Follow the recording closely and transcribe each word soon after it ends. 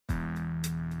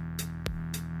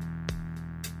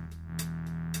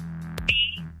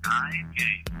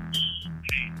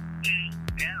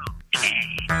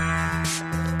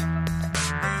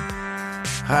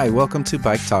Hi, welcome to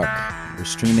Bike Talk. We're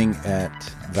streaming at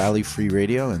Valley Free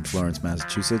Radio in Florence,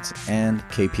 Massachusetts, and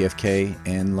KPFK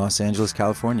in Los Angeles,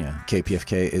 California.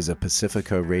 KPFK is a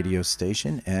Pacifica radio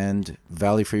station, and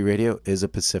Valley Free Radio is a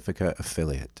Pacifica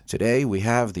affiliate. Today, we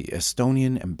have the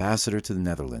Estonian ambassador to the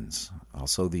Netherlands,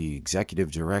 also the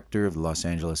executive director of the Los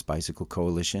Angeles Bicycle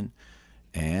Coalition,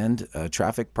 and a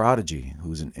traffic prodigy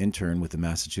who's an intern with the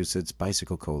Massachusetts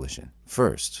Bicycle Coalition.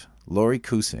 First, Lauri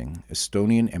Kuusing,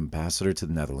 Estonian ambassador to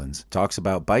the Netherlands, talks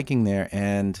about biking there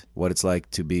and what it's like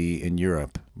to be in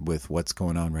Europe with what's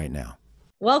going on right now.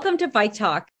 Welcome to Bike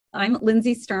Talk. I'm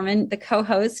Lindsay Sturman, the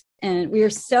co-host, and we are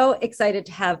so excited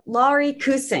to have Lauri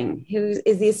Kuusing, who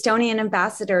is the Estonian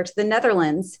ambassador to the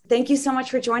Netherlands. Thank you so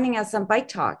much for joining us on Bike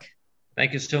Talk.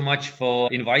 Thank you so much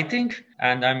for inviting.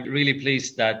 And I'm really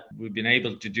pleased that we've been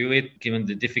able to do it, given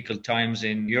the difficult times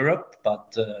in Europe,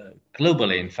 but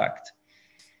globally, in fact.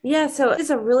 Yeah, so it's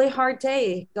a really hard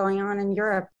day going on in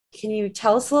Europe. Can you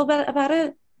tell us a little bit about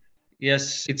it?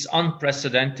 Yes, it's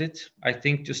unprecedented. I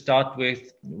think to start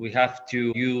with, we have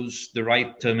to use the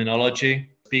right terminology,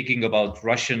 speaking about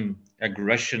Russian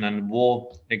aggression and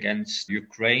war against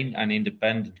Ukraine, an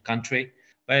independent country.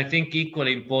 But I think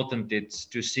equally important it's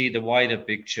to see the wider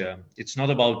picture. It's not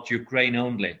about Ukraine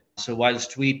only. So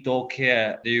whilst we talk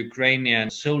here, the Ukrainian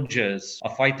soldiers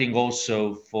are fighting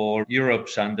also for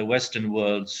Europe's and the Western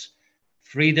world's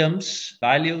freedoms,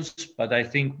 values, but I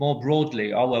think more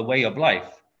broadly our way of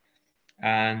life.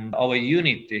 And our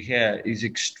unity here is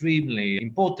extremely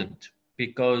important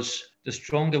because the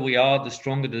stronger we are, the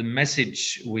stronger the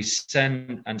message we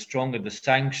send and stronger the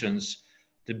sanctions,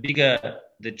 the bigger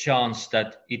the chance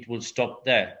that it will stop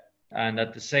there. And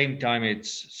at the same time,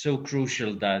 it's so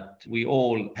crucial that we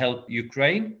all help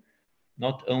Ukraine,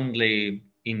 not only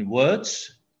in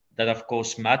words that of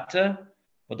course matter,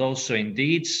 but also in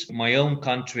deeds. My own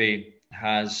country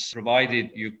has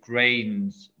provided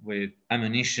Ukraine with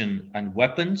ammunition and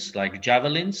weapons like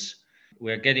javelins.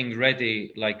 We're getting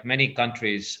ready, like many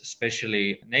countries,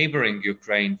 especially neighboring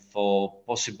Ukraine, for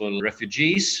possible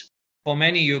refugees. For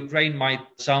many, Ukraine might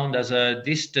sound as a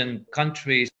distant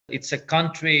country. It's a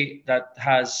country that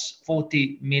has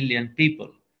 40 million people.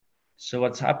 So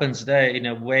what happens there, in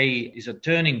a way, is a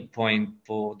turning point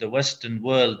for the Western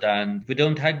world. And if we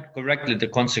don't handle correctly, the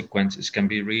consequences can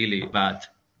be really bad.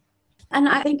 And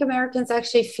I think Americans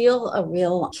actually feel a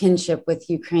real kinship with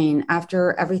Ukraine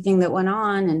after everything that went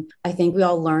on. And I think we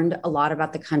all learned a lot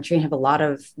about the country and have a lot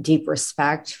of deep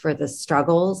respect for the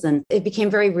struggles. And it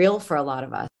became very real for a lot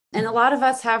of us. And a lot of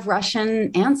us have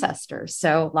Russian ancestors.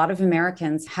 So a lot of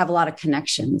Americans have a lot of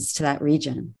connections to that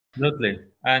region. Absolutely.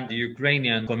 And the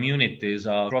Ukrainian communities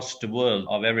across the world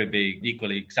are very big,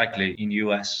 equally exactly in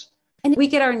US. And we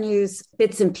get our news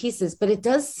bits and pieces, but it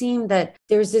does seem that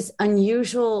there's this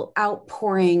unusual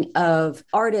outpouring of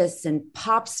artists and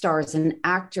pop stars and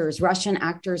actors, Russian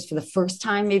actors for the first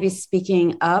time, maybe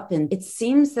speaking up. And it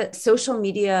seems that social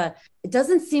media, it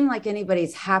doesn't seem like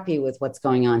anybody's happy with what's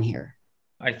going on here.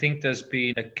 I think there's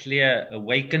been a clear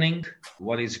awakening,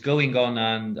 what is going on,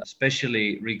 and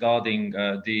especially regarding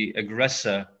the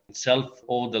aggressor itself,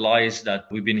 all the lies that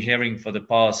we've been hearing for the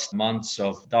past months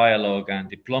of dialogue and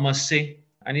diplomacy.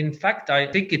 And in fact, I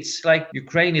think it's like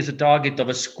Ukraine is a target of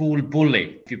a school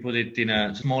bully, if you put it in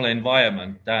a smaller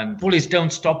environment. And bullies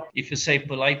don't stop if you say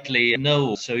politely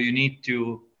no. So you need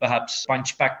to perhaps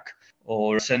punch back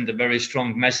or send a very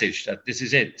strong message that this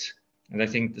is it. And I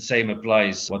think the same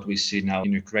applies what we see now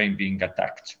in Ukraine being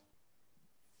attacked.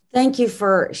 Thank you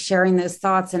for sharing those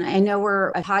thoughts. And I know we're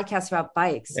a podcast about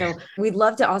bikes. So we'd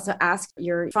love to also ask,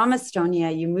 you're from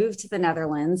Estonia, you moved to the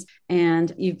Netherlands,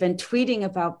 and you've been tweeting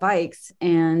about bikes.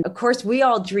 And of course, we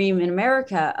all dream in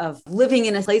America of living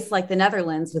in a place like the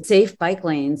Netherlands with safe bike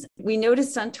lanes. We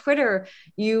noticed on Twitter,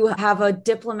 you have a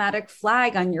diplomatic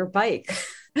flag on your bike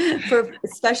for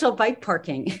special bike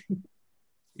parking.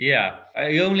 Yeah,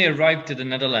 I only arrived to the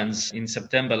Netherlands in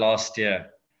September last year.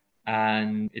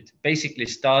 And it basically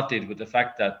started with the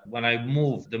fact that when I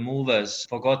moved, the movers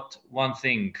forgot one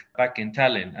thing back in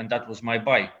Tallinn, and that was my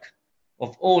bike,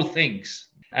 of all things.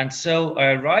 And so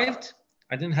I arrived.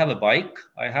 I didn't have a bike.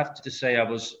 I have to say I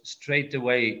was straight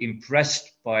away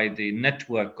impressed by the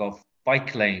network of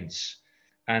bike lanes.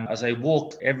 And as I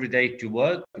walked every day to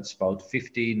work, it's about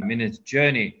 15-minute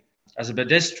journey. As a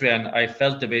pedestrian, I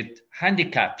felt a bit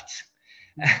handicapped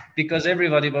because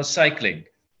everybody was cycling.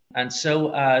 And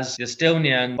so as the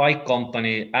Estonian bike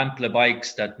company, Ample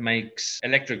Bikes, that makes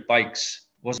electric bikes,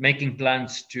 was making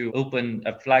plans to open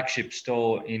a flagship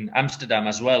store in Amsterdam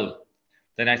as well,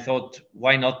 Then I thought,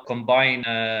 why not combine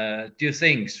two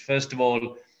things? First of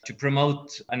all, to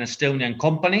promote an Estonian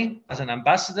company as an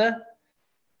ambassador,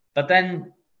 but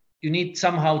then you need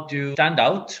somehow to stand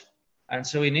out. And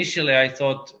so initially I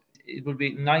thought it would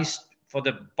be nice for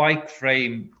the bike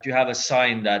frame to have a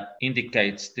sign that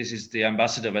indicates this is the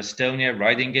ambassador of Estonia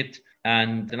riding it.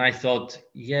 And then I thought,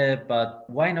 yeah, but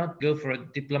why not go for a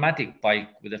diplomatic bike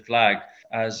with a flag?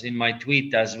 As in my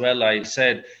tweet as well, I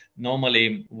said,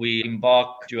 normally we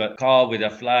embark to a car with a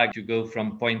flag to go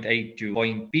from point A to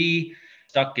point B,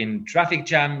 stuck in traffic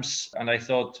jams. And I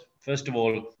thought, first of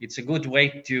all, it's a good way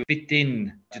to fit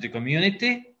in to the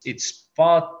community. It's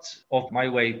part of my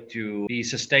way to be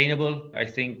sustainable. I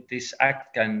think this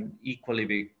act can equally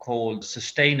be called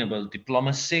sustainable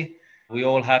diplomacy. We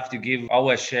all have to give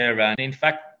our share. And in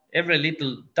fact, every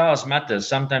little does matter.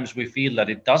 Sometimes we feel that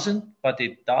it doesn't, but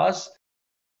it does.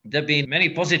 There have been many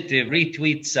positive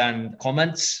retweets and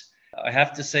comments. I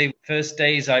have to say, first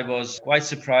days I was quite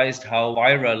surprised how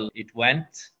viral it went.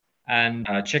 And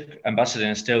Czech ambassador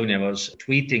in Estonia was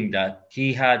tweeting that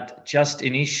he had just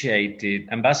initiated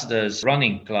Ambassadors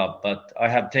Running Club, but I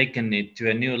have taken it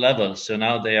to a new level. So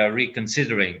now they are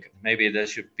reconsidering. Maybe there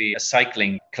should be a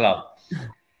cycling club.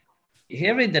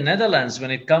 Here in the Netherlands,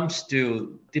 when it comes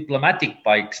to diplomatic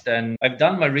bikes, then I've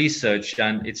done my research,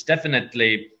 and it's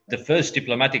definitely the first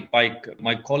diplomatic bike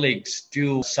my colleagues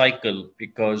do cycle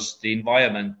because the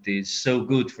environment is so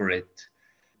good for it.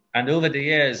 And over the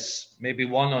years, maybe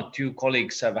one or two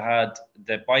colleagues have had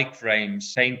their bike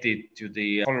frames painted to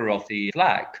the color of the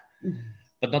flag,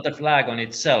 but not the flag on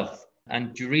itself.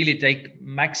 And to really take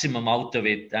maximum out of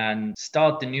it and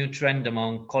start a new trend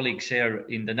among colleagues here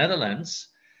in the Netherlands,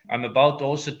 I'm about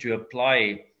also to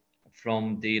apply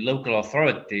from the local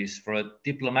authorities for a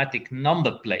diplomatic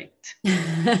number plate.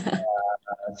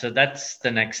 So that's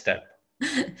the next step.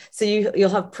 So you'll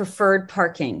have preferred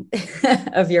parking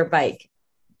of your bike.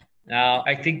 Now,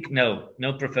 I think no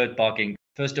preferred parking.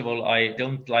 First of all, I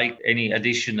don't like any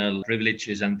additional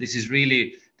privileges. And this is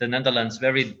really the Netherlands'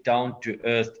 very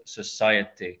down-to-earth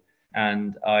society.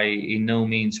 And I in no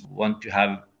means want to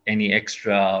have any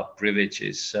extra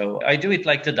privileges. So I do it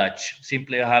like the Dutch.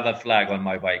 Simply have a flag on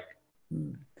my bike.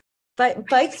 But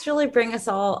bikes really bring us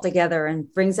all together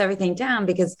and brings everything down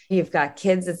because you've got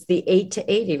kids. It's the 8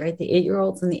 to 80, right? The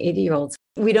 8-year-olds and the 80-year-olds.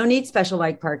 We don't need special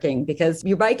bike parking because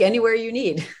you bike anywhere you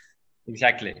need.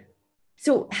 Exactly.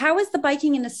 So how is the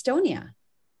biking in Estonia?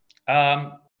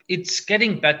 It's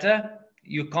getting better.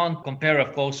 You can't compare,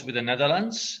 of course, with the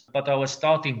Netherlands, but our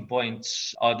starting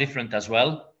points are different as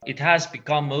well. It has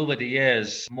become over the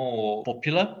years more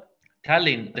popular.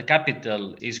 Tallinn, the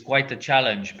capital, is quite a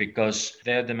challenge because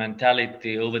there the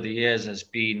mentality over the years has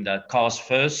been that cars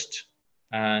first.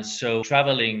 So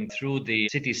traveling through the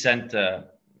city center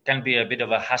can be a bit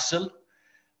of a hassle.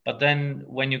 But then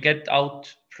when you get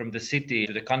out from the city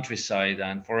to the countryside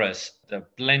and forest, there are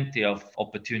plenty of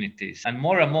opportunities. And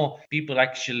more people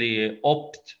actually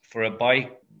opt for a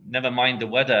bike, never mind the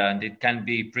weather, and it can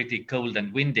be pretty cold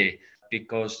and windy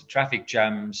because traffic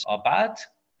jams are bad.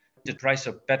 The price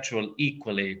of petrol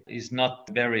equally is not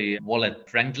very wallet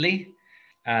friendly.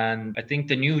 And I think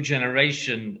the new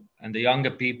generation and the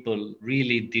younger people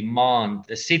really demand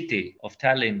the city of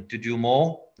Tallinn to do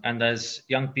more. And as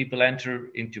young people enter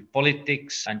into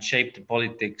politics and shape the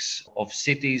politics of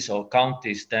cities or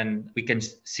counties, then we can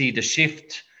see the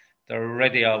shift. They're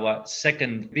already our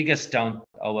second biggest town,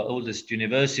 our oldest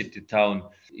university town,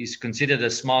 is considered a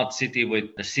smart city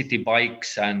with the city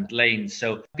bikes and lanes.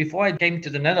 So before I came to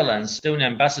the Netherlands, Estonian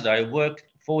ambassador, I worked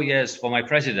 4 years for my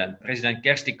President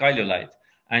Kersti Kaljulaid.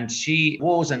 And she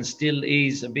was and still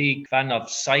is a big fan of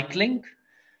cycling.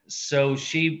 So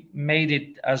she made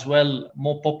it as well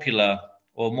more popular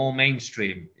or more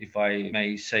mainstream, if I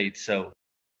may say it so.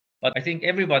 But I think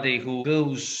everybody who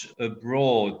goes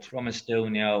abroad from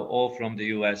Estonia or from the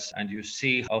US and you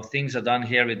see how things are done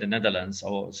here in the Netherlands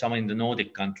or some in the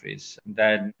Nordic countries,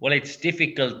 then, well, it's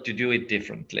difficult to do it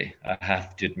differently, I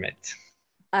have to admit.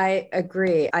 I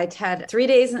agree. I had 3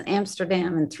 days in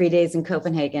Amsterdam and 3 days in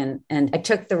Copenhagen, and I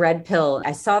took the red pill.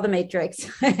 I saw the Matrix.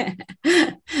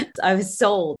 I was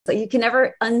sold. So you can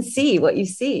never unsee what you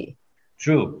see.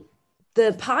 True.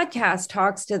 The podcast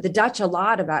talks to the Dutch a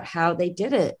lot about how they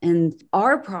did it. And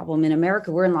our problem in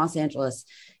America, we're in Los Angeles,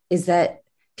 is that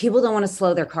people don't want to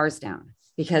slow their cars down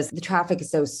because the traffic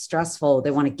is so stressful.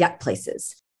 They want to get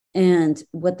places. And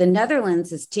what the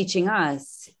Netherlands is teaching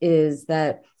us is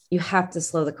that you have to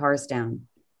slow the cars down.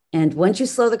 And once you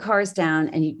slow the cars down,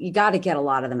 and you got to get a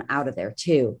lot of them out of there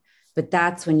too, but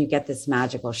that's when you get this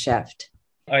magical shift.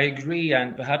 I agree.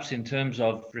 And perhaps in terms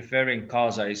of preferring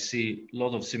cars, I see a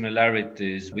lot of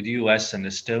similarities with US and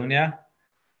Estonia.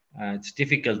 It's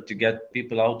difficult to get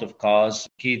people out of cars,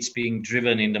 kids being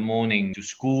driven in the morning to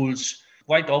schools.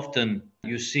 Quite often,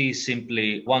 you see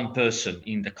simply one person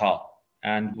in the car.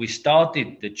 And we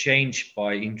started the change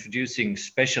by introducing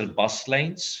special bus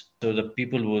lanes so that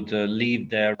people would leave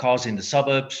their cars in the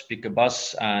suburbs, pick a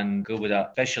bus, and go with a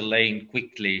special lane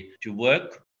quickly to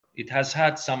work. It has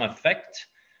had some effect.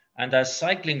 And as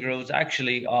cycling roads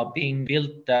actually are being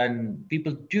built, then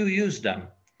people do use them.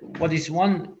 What is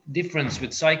one difference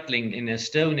with cycling in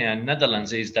Estonia and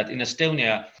Netherlands is that in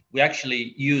Estonia, we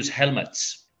actually use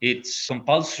helmets. It's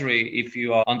compulsory if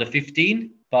you are under 15,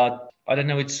 but I don't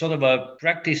know, it's sort of a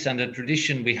practice and a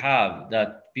tradition we have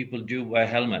that people do wear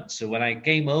helmets. So when I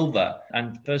came over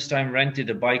and first time rented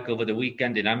a bike over the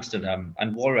weekend in Amsterdam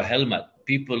and wore a helmet,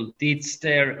 people did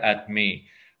stare at me.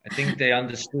 I think they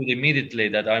understood immediately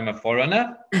that I'm a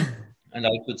foreigner. And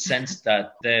I could sense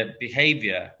that their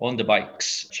behavior on the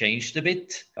bikes changed a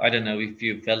bit. I don't know if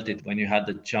you felt it when you had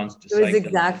the chance to cycle. It was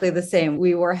exactly the same.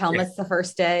 We wore helmets the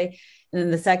first day. And then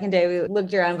the second day, we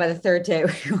looked around. By the third day,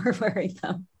 we were wearing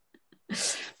them.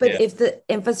 But if the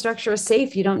infrastructure is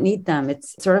safe, you don't need them.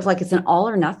 It's sort of like it's an all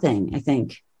or nothing, I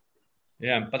think.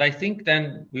 Yeah, but I think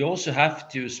then we also have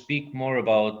to speak more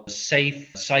about safe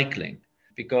cycling.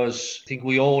 Because I think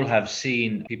we all have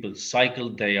seen people cycle,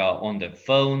 they are on their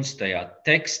phones, they are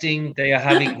texting, they are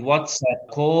having WhatsApp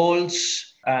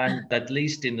calls. And at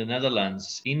least in the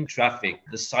Netherlands, in traffic,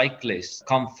 the cyclists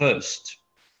come first.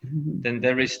 Then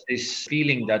there is this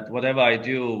feeling that whatever I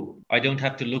do, I don't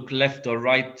have to look left or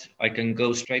right. I can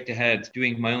go straight ahead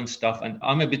doing my own stuff. And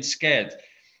I'm a bit scared.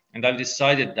 And I've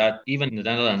decided that even in the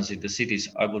Netherlands, in the cities,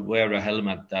 I would wear a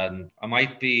helmet. And I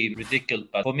might be ridiculous,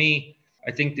 but for me, I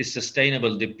think this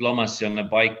sustainable diplomacy on a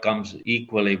bike comes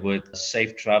equally with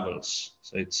safe travels.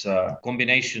 So it's a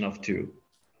combination of two.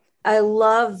 I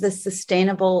love the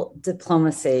sustainable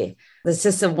diplomacy. That's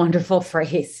just a wonderful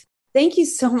phrase. Thank you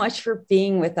so much for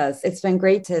being with us. It's been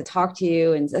great to talk to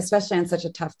you, and especially on such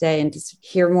a tough day, and just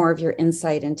hear more of your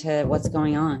insight into what's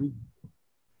going on.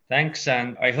 Thanks.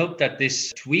 And I hope that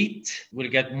this tweet will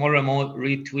get more and more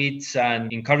retweets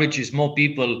and encourages more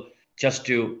people just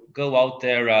to go out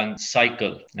there and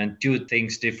cycle and do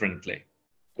things differently.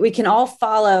 We can all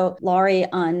follow Laurie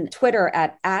on Twitter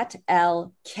at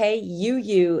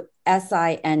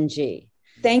LKUUSING.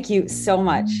 Thank you so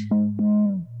much.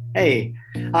 Hey,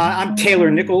 I'm Taylor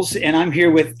Nichols, and I'm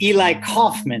here with Eli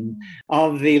Kaufman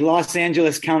of the Los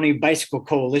Angeles County Bicycle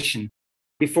Coalition.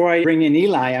 Before I bring in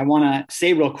Eli, I want to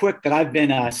say real quick that I've been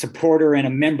a supporter and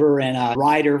a member and a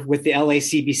rider with the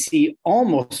LACBC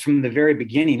almost from the very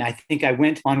beginning. I think I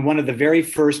went on one of the very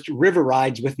first river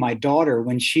rides with my daughter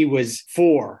when she was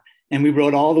 4, and we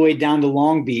rode all the way down to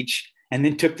Long Beach and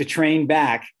then took the train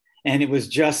back. And it was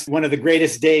just one of the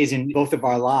greatest days in both of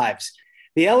our lives.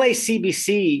 The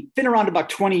LACBC been around about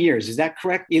 20 years. Is that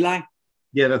correct, Eli?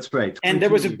 Yeah, that's right. And there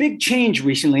was a big change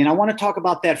recently, and I want to talk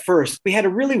about that first. We had a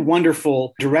really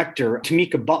wonderful director,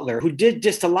 Tamika Butler, who did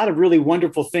just a lot of really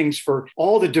wonderful things for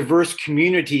all the diverse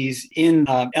communities in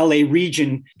the LA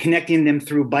region, connecting them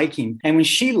through biking. And when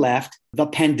she left, the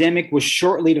pandemic was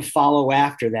shortly to follow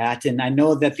after that. And I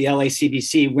know that the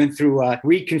LACBC went through a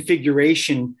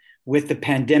reconfiguration with the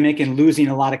pandemic and losing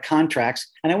a lot of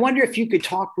contracts. And I wonder if you could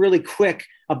talk really quick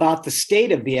about the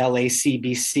state of the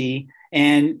LACBC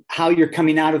and how you're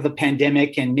coming out of the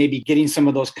pandemic and maybe getting some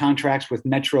of those contracts with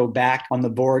Metro back on the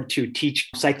board to teach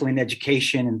cycling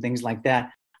education and things like that.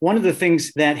 One of the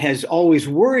things that has always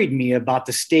worried me about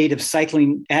the state of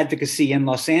cycling advocacy in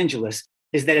Los Angeles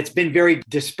is that it's been very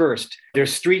dispersed.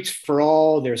 There's Streets for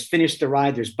All, there's Finish the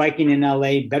Ride, there's Biking in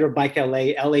LA, Better Bike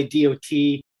LA, LA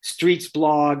DOT, Streets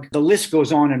Blog, the list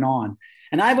goes on and on.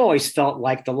 And I've always felt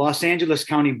like the Los Angeles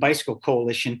County Bicycle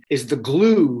Coalition is the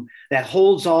glue that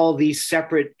holds all these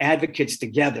separate advocates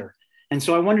together. And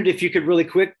so I wondered if you could really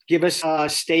quick give us a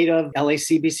state of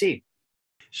LACBC.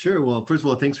 Sure. Well, first of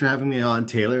all, thanks for having me on,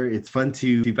 Taylor. It's fun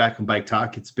to be back on Bike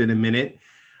Talk. It's been a minute.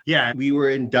 Yeah, we were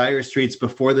in dire straits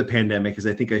before the pandemic, as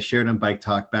I think I shared on Bike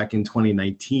Talk back in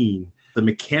 2019. The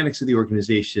mechanics of the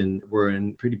organization were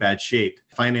in pretty bad shape,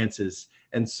 finances.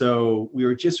 And so we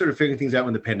were just sort of figuring things out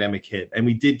when the pandemic hit. And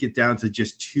we did get down to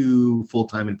just 2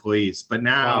 full-time employees. But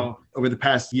now, over the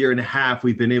past year and a half,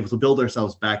 we've been able to build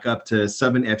ourselves back up to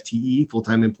 7 FTE,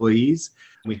 full-time employees.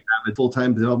 We have a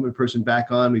full-time development person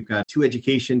back on. We've got 2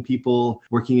 education people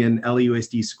working in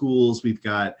LAUSD schools. We've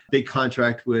got a big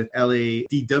contract with LA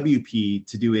DWP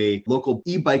to do a local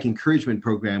e-bike encouragement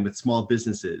program with small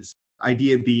businesses.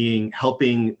 Idea being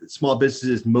helping small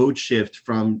businesses mode shift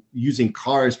from using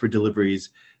cars for deliveries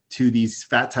to these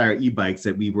fat tire e-bikes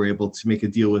that we were able to make a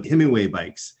deal with Hemingway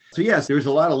Bikes. So yes, there was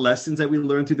a lot of lessons that we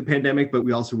learned through the pandemic, but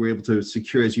we also were able to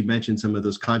secure, as you mentioned, some of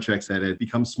those contracts that had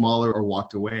become smaller or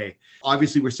walked away.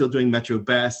 Obviously, we're still doing Metro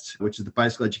Best, which is the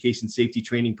bicycle education safety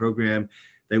training program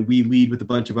that we lead with a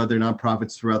bunch of other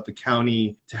nonprofits throughout the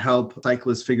county to help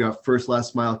cyclists figure out first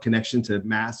last mile connection to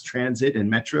mass transit and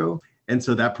metro. And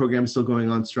so that program is still going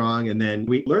on strong. And then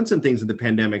we learned some things in the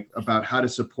pandemic about how to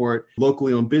support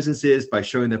locally owned businesses by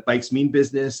showing that bikes mean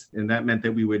business. And that meant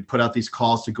that we would put out these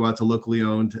calls to go out to locally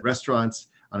owned restaurants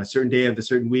on a certain day of the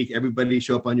certain week. Everybody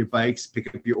show up on your bikes,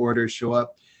 pick up your orders, show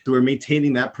up. So we're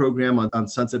maintaining that program on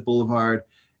Sunset Boulevard.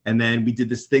 And then we did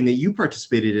this thing that you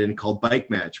participated in called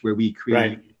Bike Match, where we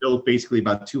built basically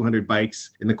about 200 bikes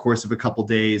in the course of a couple of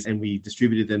days. And we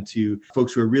distributed them to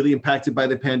folks who were really impacted by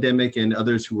the pandemic and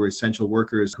others who were essential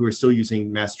workers who were still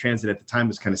using mass transit at the time. It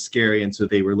was kind of scary. And so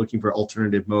they were looking for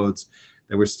alternative modes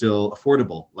that were still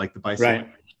affordable, like the bicycle.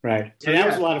 Right. So that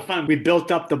was a lot of fun. We built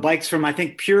up the bikes from, I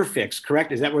think, Pure Fix,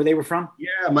 correct? Is that where they were from?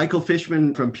 Yeah, Michael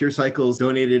Fishman from Pure Cycles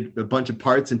donated a bunch of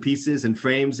parts and pieces and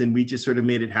frames, and we just sort of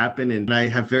made it happen. And I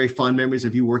have very fond memories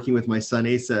of you working with my son,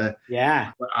 Asa.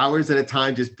 Yeah. For hours at a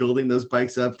time, just building those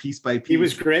bikes up piece by piece. He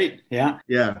was great. Yeah.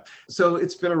 Yeah. So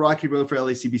it's been a rocky road for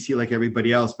LACBC like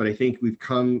everybody else, but I think we've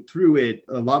come through it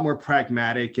a lot more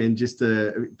pragmatic and just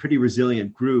a pretty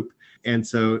resilient group. And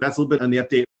so that's a little bit on the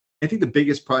update. I think the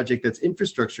biggest project that's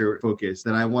infrastructure focused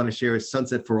that I want to share is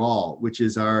Sunset for All, which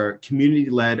is our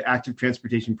community-led active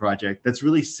transportation project that's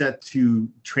really set to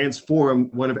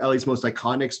transform one of LA's most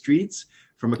iconic streets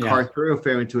from a car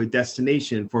thoroughfare into a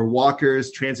destination for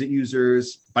walkers, transit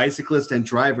users, bicyclists, and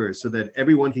drivers so that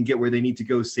everyone can get where they need to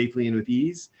go safely and with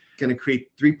ease. It's going to create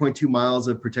 3.2 miles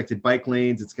of protected bike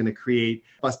lanes. It's going to create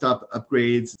bus stop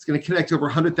upgrades. It's going to connect over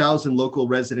 100,000 local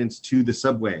residents to the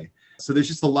subway. So there's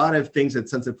just a lot of things that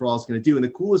Sunset for All is going to do. And the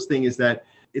coolest thing is that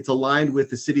it's aligned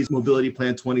with the city's Mobility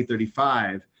Plan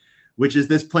 2035, which is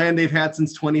this plan they've had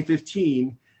since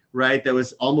 2015, right? That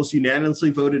was almost unanimously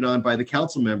voted on by the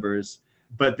council members,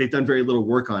 but they've done very little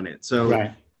work on it. So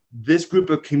this group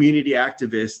of community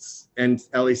activists and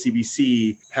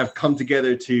LACBC have come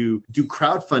together to do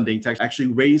crowdfunding to actually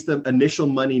raise the initial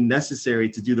money necessary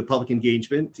to do the public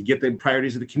engagement, to get the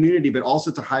priorities of the community, but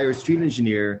also to hire a street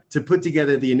engineer to put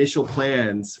together the initial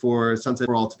plans for Sunset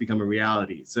for All to become a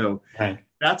reality. So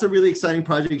that's a really exciting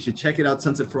project. You should check it out,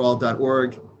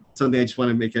 sunsetforall.org. Something I just want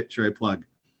to make sure I plug.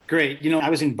 Great. I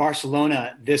was in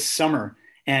Barcelona this summer.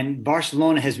 And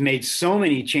Barcelona has made so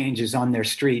many changes on their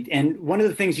street. And one of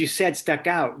the things you said stuck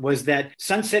out was that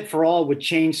Sunset for All would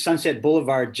change Sunset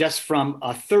Boulevard just from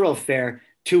a thoroughfare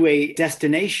to a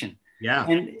destination. Yeah.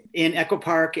 And in Echo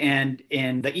Park and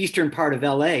in the eastern part of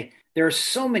LA, there are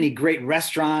so many great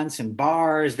restaurants and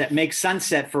bars that make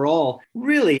Sunset for All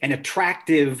really an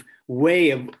attractive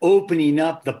way of opening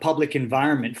up the public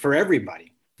environment for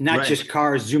everybody, not just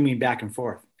cars zooming back and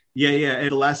forth. Yeah. And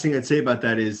the last thing I'd say about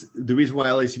that is the reason why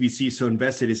LACBC is so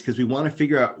invested is because we want to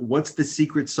figure out what's the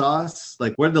secret sauce,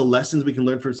 like what are the lessons we can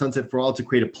learn from Sunset for All to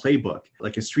create a playbook,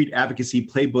 like a street advocacy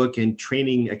playbook and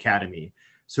training academy.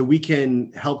 So we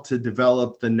can help to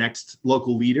develop the next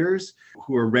local leaders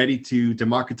who are ready to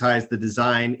democratize the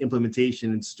design,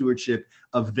 implementation, and stewardship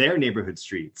of their neighborhood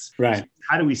streets. Right. So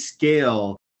how do we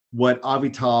scale what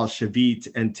Avital, Shavit,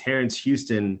 and Terrence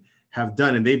Houston have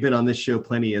done? And they've been on this show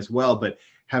plenty as well, but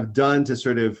have done to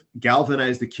sort of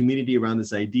galvanize the community around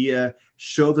this idea,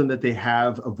 show them that they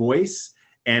have a voice,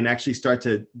 and actually start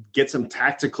to get some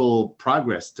tactical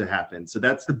progress to happen. So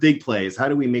that's the big play, is how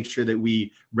do we make sure that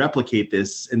we replicate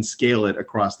this and scale it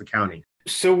across the county?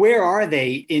 So where are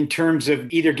they in terms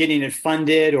of either getting it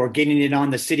funded or getting it on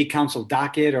the city council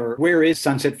docket, or where is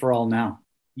Sunset for All now?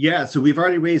 Yeah, so we've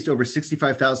already raised over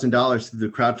 $65,000 through the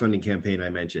crowdfunding campaign I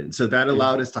mentioned. So that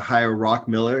allowed us to hire Rock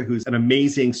Miller, who's an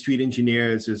amazing street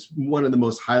engineer. Is one of the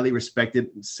most highly respected,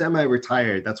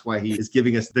 semi-retired. That's why he is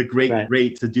giving us the great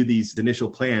rate to do these initial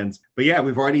plans. But yeah,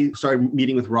 we've already started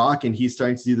meeting with Rock, and he's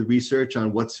starting to do the research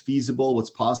on what's feasible,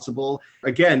 what's possible.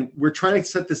 Again, we're trying to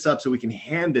set this up so we can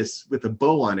hand this with a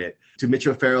bow on it to Mitch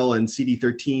O'Farrell and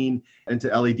CD13 and to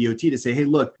LADOT to say, hey,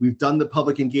 look, we've done the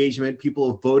public engagement.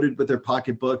 People have voted with their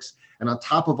pocketbooks. And on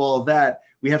top of all of that,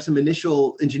 we have some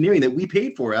initial engineering that we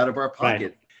paid for out of our pocket.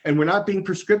 Right. And we're not being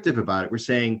prescriptive about it. We're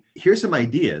saying, here's some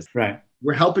ideas. Right.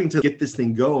 We're helping to get this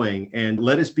thing going, and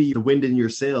let us be the wind in your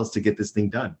sails to get this thing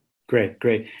done. Great,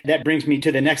 great. That brings me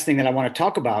to the next thing that I want to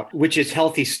talk about, which is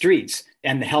healthy streets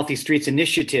and the Healthy Streets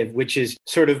Initiative, which is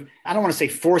sort of, I don't want to say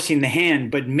forcing the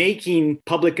hand, but making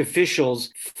public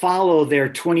officials follow their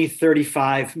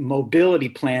 2035 mobility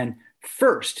plan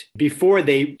first before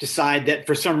they decide that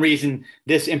for some reason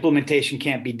this implementation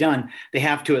can't be done. They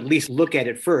have to at least look at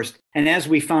it first. And as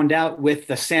we found out with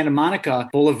the Santa Monica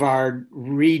Boulevard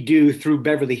redo through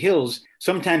Beverly Hills,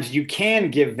 sometimes you can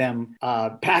give them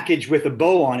a package with a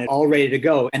bow on it all ready to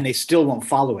go, and they still won't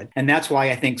follow it. And that's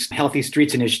why I think Healthy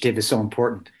Streets Initiative is so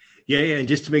important. Yeah. And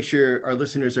just to make sure our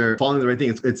listeners are following the right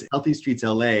thing, it's Healthy Streets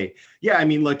LA. Yeah, I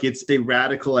mean, look, it's a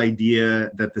radical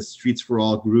idea that the Streets for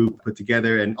All group put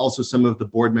together. And also some of the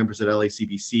board members at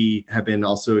LACBC have been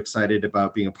also excited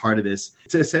about being a part of this.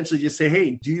 To essentially just say,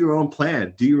 hey, do your own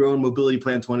plan. Do your own mobility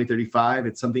plan 2035.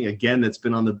 It's something, again, that's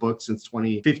been on the books since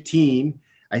 2015.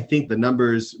 I think the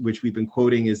numbers which we've been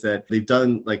quoting is that they've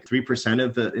done like 3%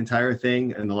 of the entire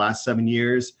thing in the last 7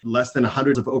 years, less than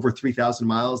 100 of over 3,000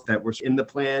 miles that were in the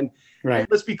plan. Right. And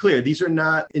let's be clear, these are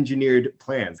not engineered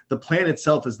plans. The plan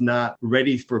itself is not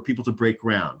ready for people to break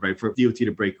ground, right? For DOT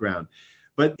to break ground.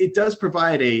 But it does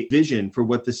provide a vision for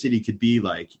what the city could be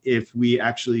like if we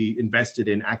actually invested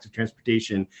in active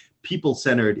transportation,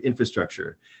 people-centered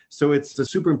infrastructure. So it's a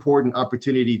super important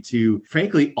opportunity to,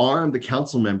 frankly, arm the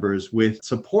council members with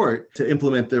support to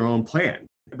implement their own plan.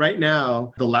 Right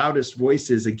now, the loudest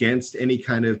voices against any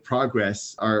kind of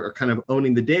progress are kind of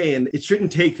owning the day. And it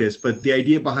shouldn't take this, but the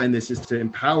idea behind this is to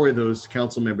empower those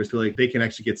council members to feel like they can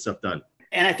actually get stuff done.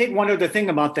 And I think one other thing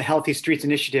about the Healthy Streets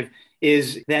Initiative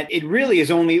is that it really is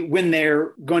only when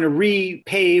they're going to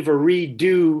repave or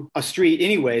redo a street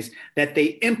anyways, that they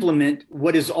implement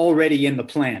what is already in the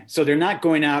plan. So they're not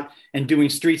going out and doing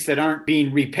streets that aren't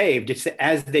being repaved. It's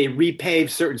as they repave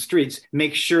certain streets,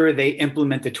 make sure they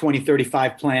implement the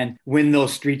 2035 plan when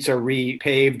those streets are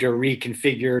repaved or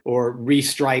reconfigured or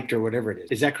restriped or whatever it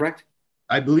is. Is that correct?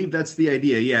 I believe that's the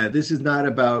idea. Yeah, this is not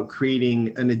about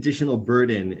creating an additional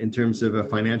burden in terms of a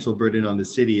financial burden on the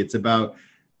city. It's about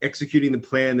executing the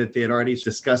plan that they had already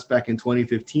discussed back in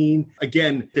 2015.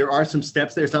 Again, there are some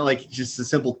steps there. It's not like just a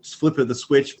simple flip of the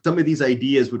switch. Some of these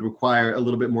ideas would require a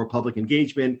little bit more public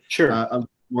engagement,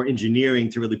 more engineering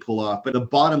to really pull off. But the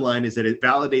bottom line is that it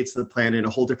validates the plan in a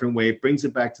whole different way, brings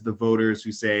it back to the voters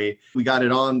who say, we got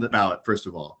it on the ballot, first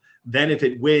of all. Then if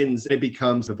it wins, it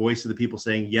becomes the voice of the people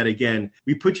saying, yet again,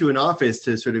 we put you in office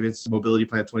to sort of institute Mobility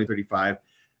Plan 2035.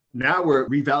 Now we're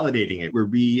revalidating it. We're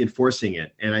reinforcing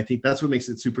it. And I think that's what makes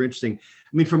it super interesting.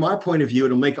 I mean, from our point of view,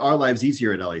 it'll make our lives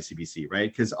easier at LACBC,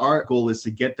 right? Because our goal is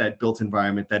to get that built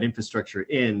environment, that infrastructure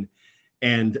in.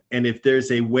 And if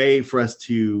there's a way for us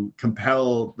to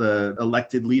compel the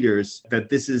elected leaders that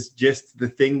this is just the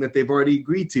thing that they've already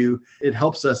agreed to, it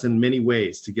helps us in many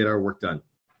ways to get our work done.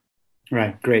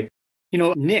 Right. Great. You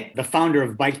know, Nick, the founder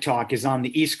of Bike Talk, is on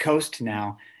the East Coast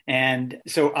now. And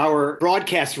so our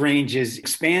broadcast range is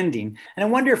expanding. And I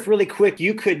wonder if really quick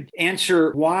you could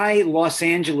answer why Los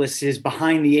Angeles is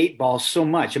behind the eight ball so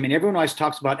much. I mean, everyone always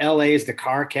talks about LA as the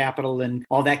car capital and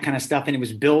all that kind of stuff. And it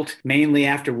was built mainly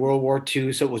after World War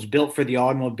II. So it was built for the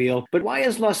automobile. But why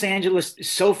is Los Angeles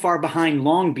so far behind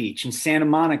Long Beach and Santa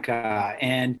Monica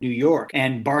and New York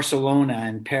and Barcelona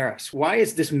and Paris? Why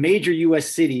is this major U.S.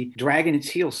 city dragging its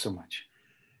heels so much?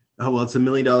 Oh, well, it's $1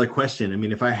 million question. I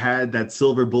mean, if I had that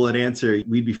silver bullet answer,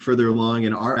 we'd be further along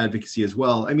in our advocacy as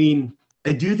well. I mean,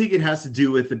 I do think it has to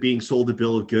do with it being sold a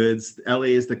bill of goods. LA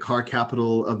is the car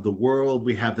capital of the world.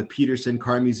 We have the Peterson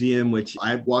Car Museum, which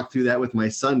I've walked through that with my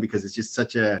son because it's just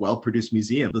such a well-produced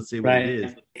museum. Let's say what it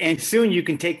is. And soon you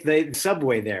can take the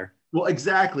subway there. Well,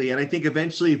 exactly. And I think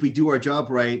eventually, if we do our job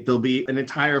right, there'll be an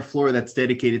entire floor that's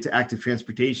dedicated to active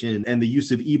transportation and the use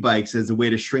of e-bikes as a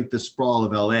way to shrink the sprawl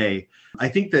of LA. I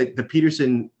think that the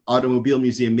Peterson Automobile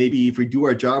Museum, maybe if we do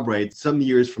our job right, some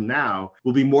years from now,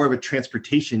 will be more of a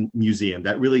transportation museum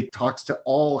that really talks to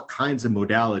all kinds of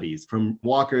modalities, from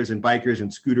walkers and bikers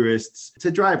and scooterists to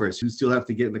drivers who still have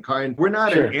to get in the car. And we're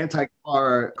not an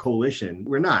anti-car coalition.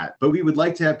 We're not. But we would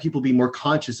like to have people be more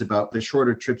conscious about the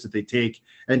shorter trips that they take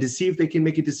and to see if they can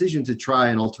make a decision to try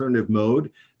an alternative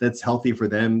mode that's healthy for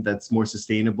them, that's more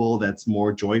sustainable, that's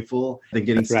more joyful than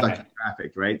getting stuck in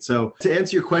traffic, right? So to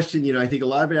answer your question, you know, I think a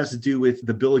lot of it has to do with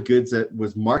the bill of goods that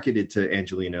was marketed to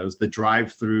Angelenos, the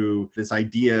drive-through, this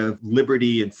idea of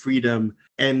liberty and freedom.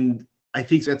 And I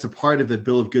think that's a part of the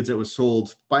bill of goods that was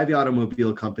sold by the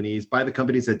automobile companies, by the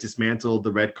companies that dismantled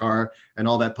the red car and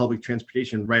all that public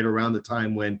transportation right around the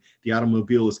time when the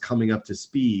automobile was coming up to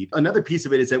speed. Another piece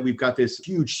of it is that we've got this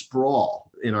huge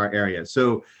sprawl in our area.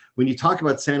 So when you talk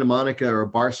about Santa Monica or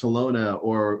Barcelona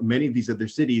or many of these other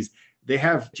cities, they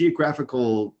have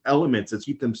geographical elements that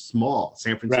keep them small.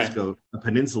 San Francisco, a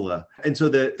peninsula. And so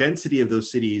the density of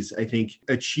those cities, I think,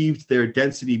 achieved their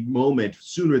density moment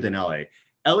sooner than LA.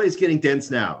 LA is getting dense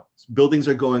now. Buildings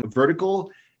are going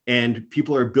vertical and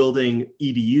people are building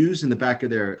EDUs in the back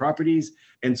of their properties.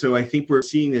 And so I think we're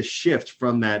seeing this shift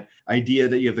from that idea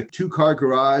that you have the 2-car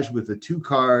garage with the 2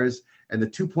 cars and the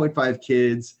 2.5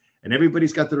 kids, and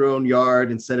everybody's got their own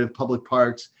yard instead of public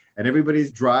parks, and everybody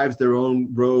drives their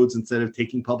own roads instead of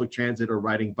taking public transit or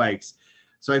riding bikes.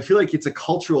 So I feel like it's a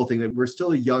cultural thing that we're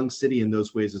still a young city in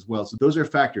those ways as well. So those are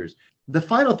factors. The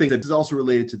final thing that is also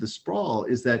related to the sprawl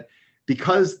is that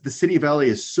because the city of LA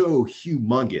is so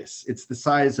humongous, it's the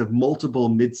size of multiple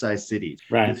mid-sized cities.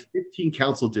 Right. With 15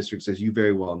 council districts, as you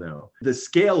very well know. The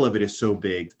scale of it is so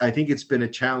big. I think it's been a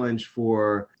challenge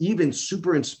for even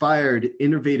super inspired,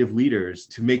 innovative leaders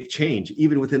to make change,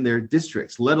 even within their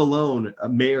districts, let alone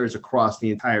mayors across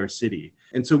the entire city.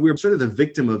 And so we're sort of the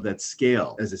victim of that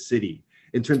scale as a city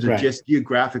in terms of just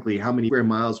geographically how many square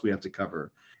miles we have to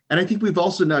cover. And I think we've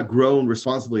also not grown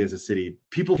responsibly as a city.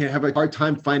 People can have a hard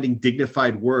time finding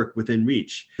dignified work within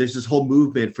reach. There's this whole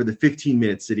movement for the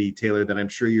 15-minute city, Taylor, that I'm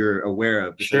sure you're aware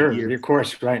of. Sure, of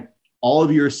course, right. All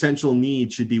of your essential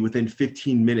needs should be within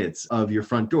 15 minutes of your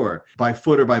front door, by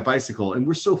foot or by bicycle. And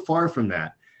we're so far from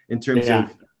that in terms of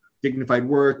dignified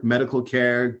work, medical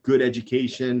care, good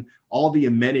education, all the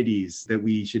amenities that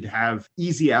we should have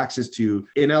easy access to.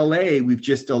 In LA, we've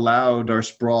just allowed our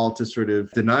sprawl to sort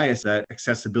of deny us that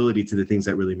accessibility to the things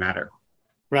that really matter.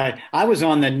 Right. I was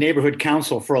on the neighborhood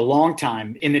council for a long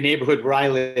time in the neighborhood where I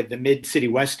live, the Mid-City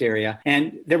West area.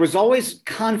 And there was always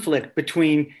conflict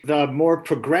between the more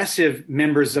progressive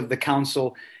members of the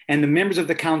council and the members of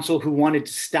the council who wanted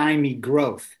to stymie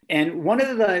growth. And one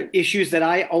of the issues that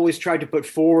I always tried to put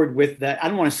forward with the, I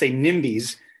don't want to say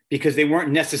NIMBYs, because they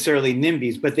weren't necessarily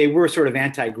NIMBYs, but they were sort of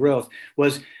anti-growth,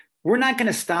 was we're not going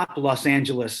to stop Los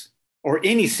Angeles or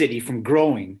any city from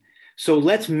growing. So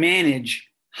let's manage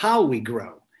how we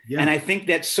grow. Yeah. And I think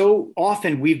that so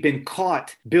often we've been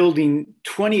caught building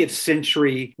 20th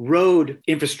century road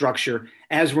infrastructure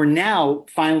as we're now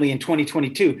finally in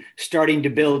 2022 starting to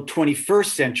build 21st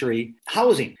century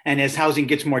housing. And as housing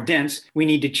gets more dense, we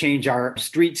need to change our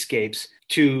streetscapes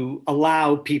to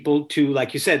allow people to,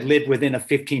 like you said, live within a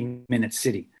 15-minute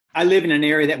city. I live in an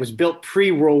area that was built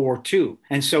pre-World War II.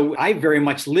 And so I very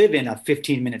much live in a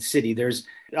 15-minute city. There's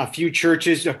a few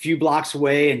churches a few blocks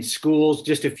away and schools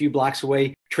just a few blocks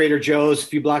away, Trader Joe's a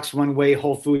few blocks one way,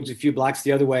 Whole Foods a few blocks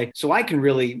the other way. So I can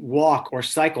really walk or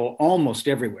cycle almost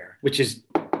everywhere, which is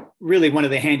really one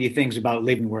of the handy things about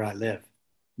living where I live.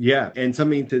 Yeah, and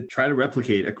something to try to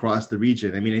replicate across the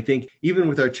region. I mean, I think even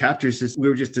with our chapter system, we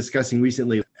were just discussing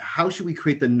recently, how should we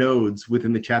create the nodes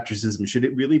within the chapter system? Should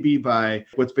it really be by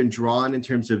what's been drawn in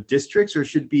terms of districts, or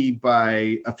should it be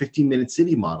by a 15-minute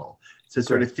city model? To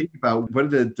sort of think about what are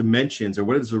the dimensions or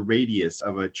what is the radius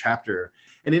of a chapter.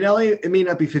 And in LA, it may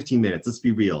not be 15 minutes, let's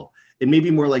be real. It may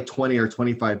be more like 20 or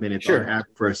 25 minutes on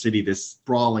average for a city this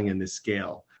sprawling in this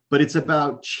scale. But it's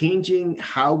about changing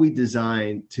how we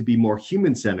design to be more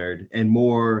human-centered and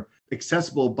more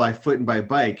accessible by foot and by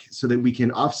bike so that we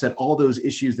can offset all those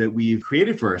issues that we've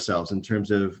created for ourselves in terms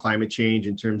of climate change,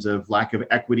 in terms of lack of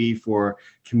equity for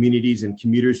communities and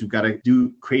commuters who've got to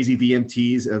do crazy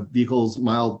VMTs of vehicles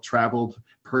mile traveled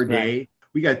per day. Right.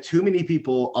 We got too many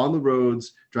people on the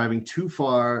roads driving too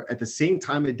far at the same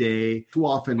time of day, too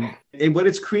often. And what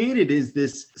it's created is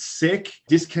this sick,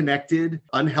 disconnected,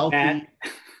 unhealthy...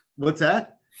 What's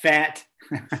that? Fat,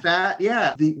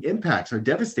 yeah. The impacts are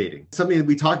devastating. Something that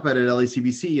we talk about at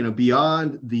LACBC,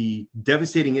 beyond the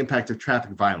devastating impact of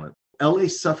traffic violence. LA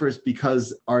suffers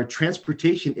because our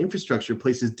transportation infrastructure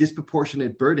places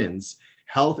disproportionate burdens,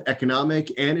 health,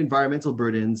 economic, and environmental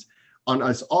burdens on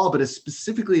us all, but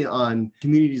specifically on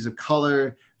communities of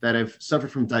color that have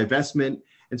suffered from divestment.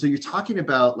 And so you're talking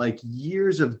about like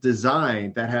years of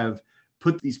design that have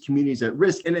put these communities at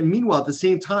risk. And then meanwhile, at the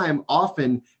same time,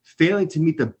 often failing to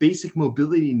meet the basic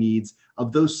mobility needs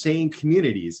of those same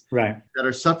communities that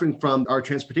are suffering from our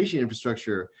transportation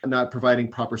infrastructure and not providing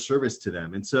proper service to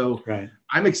them. And so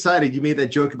I'm excited. You made that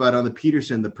joke about on the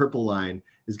Peterson, the Purple Line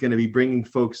is going to be bringing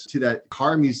folks to that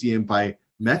car museum by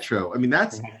Metro. I mean,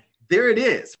 that's... There it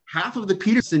is. Half of the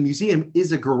Peterson Museum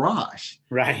is a garage.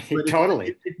 Right,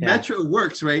 totally. If Metro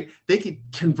works, right, they could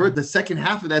convert the second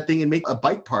half of that thing and make a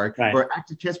bike park or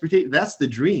active transportation. That's the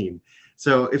dream.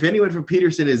 So if anyone from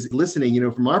Peterson is listening,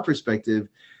 from our perspective,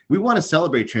 we want to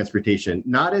celebrate transportation,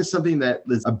 not as something that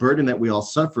is a burden that we all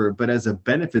suffer, but as a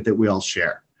benefit that we all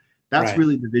share. That's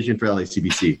really the vision for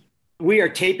LACBC. We are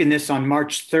taping this on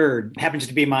March 3rd. Happens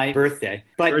to be my birthday.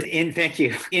 But thank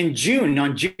you. In June,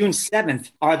 on June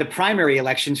 7th, are the primary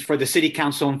elections for the city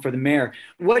council and for the mayor.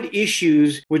 What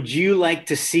issues would you like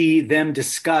to see them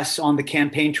discuss on the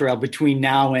campaign trail between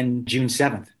now and June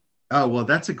 7th? Oh, well,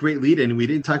 that's a great lead in. We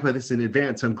didn't talk about this in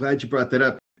advance, so I'm glad you brought that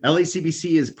up.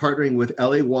 LACBC is partnering with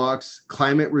LA Walks,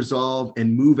 Climate Resolve,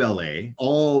 and Move LA,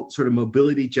 all sort of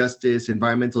mobility justice,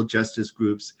 environmental justice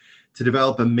groups, to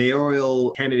develop a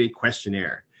mayoral candidate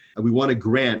questionnaire. We want a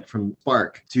grant from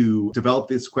Spark to develop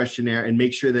this questionnaire and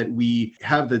make sure that we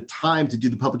have the time to do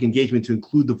the public engagement to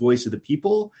include the voice of the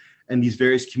people and these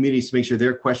various communities to make sure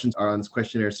their questions are on this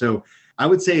questionnaire. So I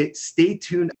would say stay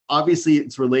tuned. Obviously,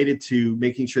 it's related to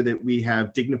making sure that we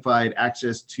have dignified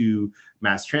access to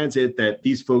mass transit, that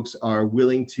these folks are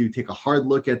willing to take a hard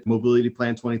look at Mobility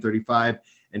Plan 2035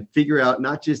 and figure out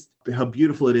not just how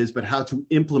beautiful it is, but how to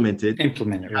implement it,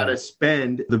 how to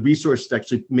spend the resources to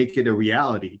actually make it a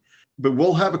reality. But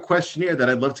we'll have a questionnaire that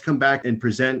I'd love to come back and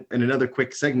present in another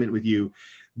quick segment with you.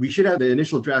 We should have the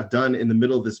initial draft done in the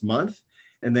middle of this month,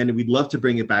 and then we'd love to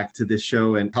bring it back to this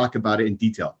show and talk about it in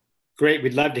detail. Great.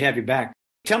 We'd love to have you back.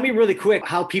 Tell me really quick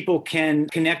how people can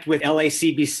connect with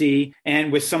LACBC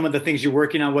and with some of the things you're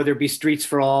working on, whether it be Streets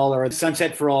for All or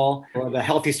Sunset for All or the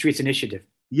Healthy Streets Initiative.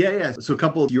 Yeah. So a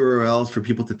couple of URLs for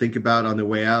people to think about on their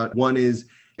way out. One is,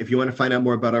 if you want to find out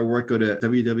more about our work, go to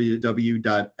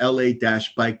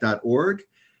www.la-bike.org.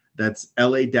 That's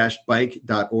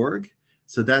la-bike.org.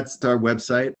 So that's our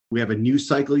website. We have a news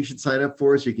cycle you should sign up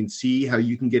for so you can see how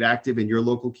you can get active in your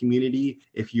local community.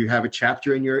 If you have a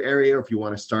chapter in your area, or if you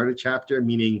want to start a chapter,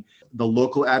 meaning the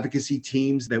local advocacy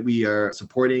teams that we are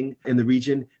supporting in the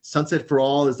region. Sunset for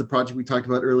All is the project we talked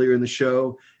about earlier in the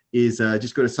show. Is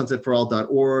just go to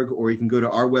sunsetforall.org, or you can go to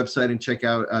our website and check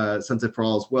out Sunset for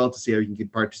All as well to see how you can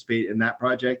participate in that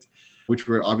project, which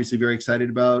we're obviously very excited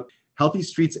about. Healthy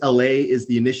Streets LA is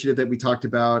the initiative that we talked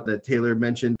about that Taylor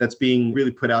mentioned that's being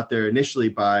really put out there initially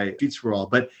by Streets for All,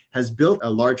 but has built a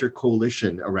larger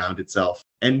coalition around itself.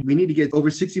 And we need to get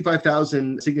over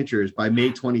 65,000 signatures by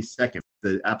May 22nd,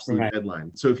 the absolute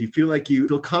deadline. So if you feel like you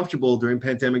feel comfortable during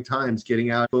pandemic times getting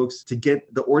out folks to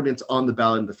get the ordinance on the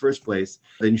ballot in the first place,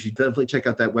 then you should definitely check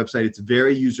out that website. It's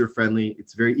very user-friendly.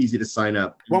 It's very easy to sign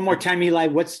up. One more time, Eli,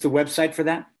 what's the website for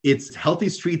that? It's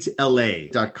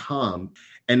healthystreetsla.com.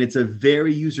 And it's a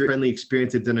very user-friendly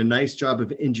experience. They've done a nice job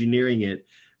of engineering it.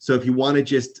 So if you want to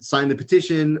just sign the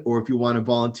petition, or if you want to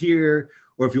volunteer,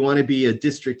 or if you want to be a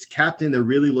district captain, they're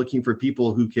really looking for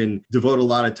people who can devote a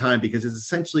lot of time, because it's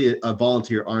essentially a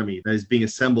volunteer army that is being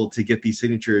assembled to get these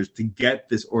signatures to get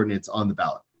this ordinance on the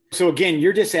ballot. So again,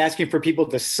 you're just asking for people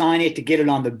to sign it to get it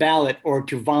on the ballot, or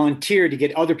to volunteer to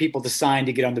get other people to sign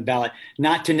to get on the ballot,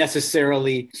 not to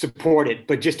necessarily support it,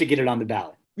 but just to get it on the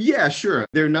ballot. Yeah, sure.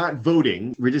 They're not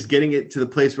voting. We're just getting it to the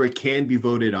place where it can be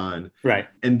voted on. Right.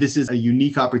 And this is a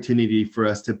unique opportunity for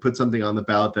us to put something on the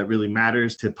ballot that really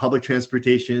matters to public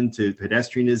transportation, to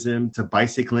pedestrianism, to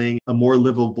bicycling, a more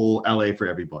livable LA for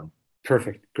everyone.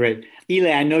 Perfect. Great.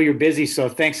 Eli, I know you're busy, so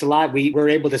thanks a lot. We were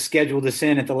able to schedule this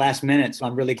in at the last minute, so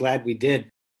I'm really glad we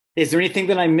did. Is there anything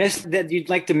that I missed that you'd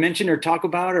like to mention or talk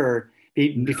about, or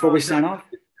before we sign off?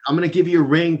 I'm going to give you a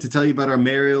ring to tell you about our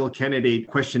mayoral candidate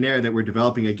questionnaire that we're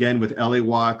developing, again, with LA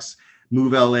Walks,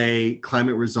 Move LA,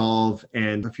 Climate Resolve,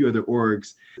 and a few other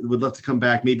orgs. We'd love to come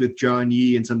back, maybe with John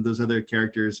Yee and some of those other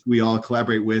characters we all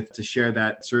collaborate with, to share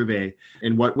that survey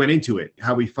and what went into it,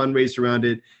 how we fundraised around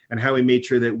it, and how we made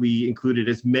sure that we included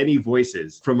as many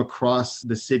voices from across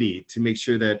the city to make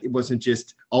sure that it wasn't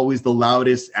just always the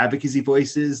loudest advocacy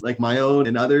voices like my own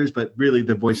and others, but really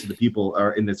the voice of the people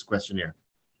are in this questionnaire.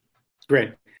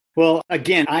 Great. Well,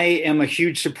 again, I am a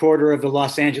huge supporter of the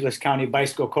Los Angeles County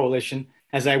Bicycle Coalition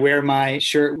as I wear my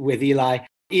shirt with Eli.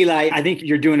 Eli, I think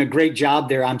you're doing a great job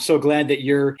there. I'm so glad that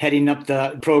you're heading up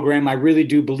the program. I really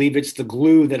do believe it's the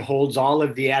glue that holds all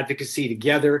of the advocacy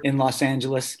together in Los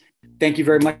Angeles. Thank you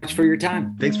very much for your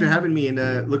time. Thanks for having me,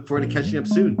 and look forward to catching up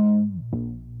soon.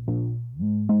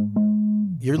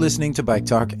 You're listening to Bike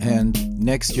Talk, and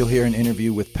next you'll hear an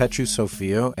interview with Petru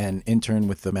Sofio, an intern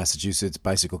with the Massachusetts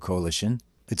Bicycle Coalition.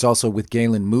 It's also with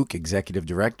Galen Mook, executive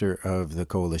director of the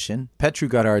coalition. Petru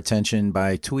got our attention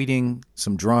by tweeting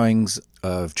some drawings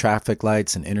of traffic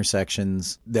lights and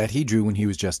intersections that he drew when he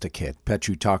was just a kid.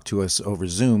 Petru talked to us over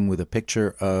Zoom with a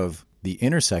picture of the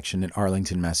intersection in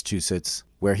Arlington, Massachusetts,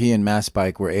 where he and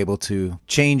MassBike were able to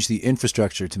change the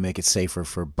infrastructure to make it safer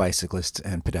for bicyclists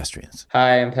and pedestrians.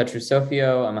 Hi, I'm Petru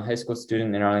Sofio. I'm a high school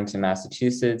student in Arlington,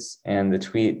 Massachusetts, and the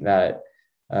tweet that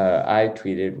I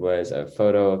tweeted was a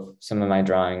photo of some of my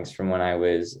drawings from when I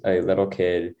was a little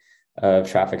kid of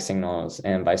traffic signals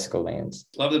and bicycle lanes.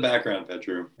 Love the background,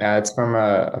 Petru. It's from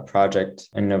a project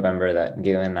in November that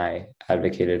Galen and I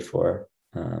advocated for,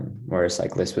 where a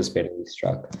cyclist was fatally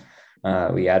struck.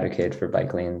 We advocated for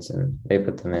bike lanes and they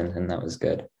put them in, and that was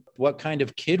good. What kind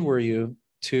of kid were you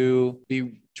to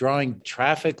be drawing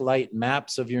traffic light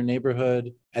maps of your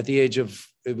neighborhood at the age of,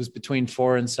 it was between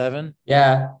 4 and 7?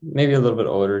 Yeah, maybe a little bit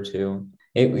older too.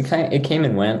 It came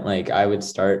and went. Like I would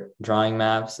start drawing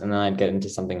maps and then I'd get into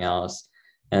something else.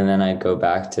 And then I'd go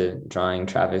back to drawing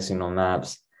traffic signal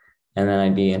maps and then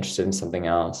I'd be interested in something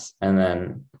else. And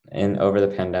then over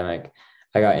the pandemic,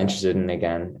 I got interested in it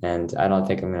again. And I don't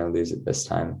think I'm going to lose it this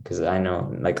time because I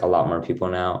know like a lot more people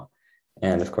now.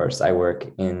 And of course, I work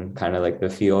in kind of like the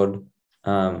field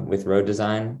with road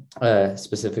design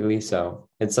specifically. So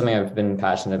it's something I've been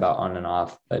passionate about on and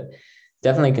off, but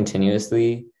definitely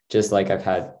continuously, just like I've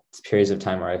had periods of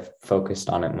time where I've focused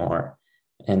on it more.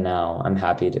 And now I'm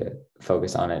happy to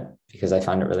focus on it because I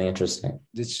find it really interesting.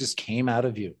 This just came out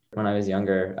of you. When I was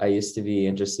younger, I used to be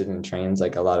interested in trains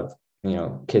like a lot of,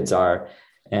 kids are.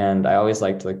 And I always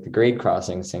liked like the grade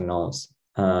crossing signals,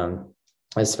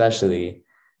 especially.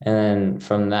 And then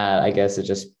from that, I guess it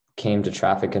just came to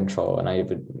traffic control, and I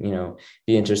would,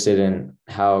 be interested in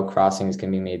how crossings can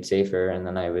be made safer. And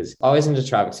then I was always into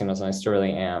traffic signals, and I still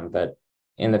really am. But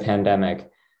in the pandemic,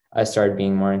 I started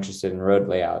being more interested in road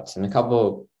layouts, and a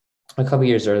couple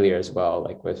years earlier as well,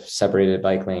 like with separated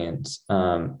bike lanes.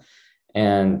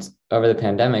 And over the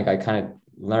pandemic, I kind of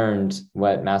learned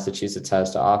what Massachusetts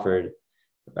has to offer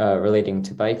relating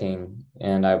to biking.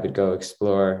 And I would go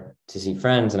explore to see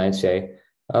friends, and I'd say,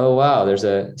 oh, wow, there's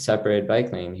a separated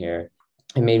bike lane here.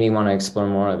 It made me want to explore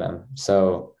more of them.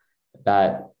 So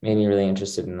that made me really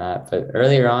interested in that. But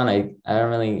earlier on, I don't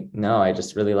really know. I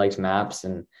just really liked maps,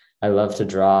 and I love to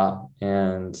draw.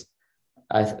 And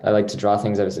I like to draw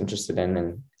things I was interested in.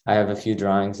 And I have a few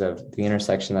drawings of the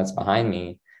intersection that's behind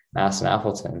me, Mass and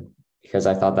Appleton, because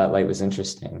I thought that light was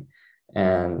interesting.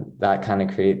 And that kind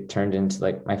of turned into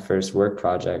like my first work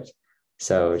project.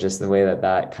 So just the way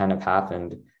that kind of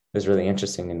happened was really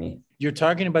interesting to me. You're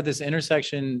talking about this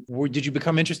intersection. Did you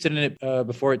become interested in it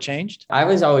before it changed? I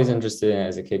was always interested in it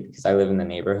as a kid because I live in the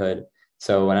neighborhood.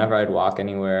 So whenever I'd walk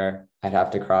anywhere, I'd have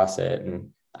to cross it. And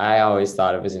I always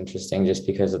thought it was interesting just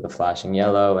because of the flashing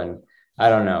yellow. And I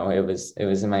don't know, it was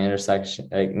in my intersection,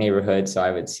 like neighborhood. So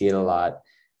I would see it a lot.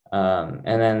 And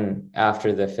then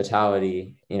after the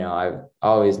fatality, I've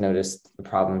always noticed the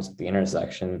problems at the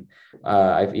intersection.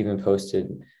 I've even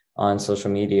posted on social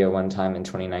media one time in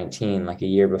 2019, like a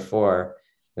year before,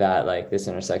 that like this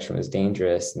intersection was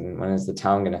dangerous and when is the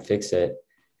town going to fix it,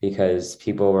 because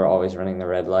people were always running the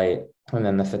red light. And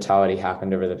then the fatality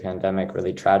happened over the pandemic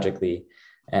really tragically.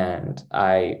 And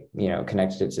I,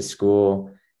 connected it to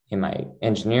school in my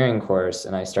engineering course,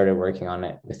 and I started working on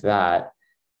it with that.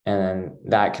 And then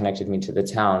that connected me to the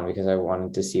town because I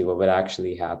wanted to see what would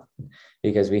actually happen,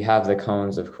 because we have the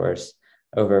cones, of course,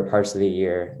 over parts of the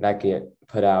year that get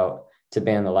put out to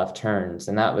ban the left turns.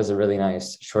 And that was a really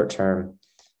nice short-term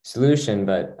solution,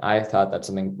 but I thought that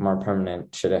something more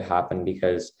permanent should have happened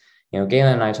because,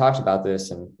 Galen and I talked about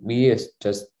this, and we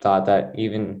just thought that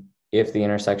even if the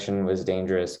intersection was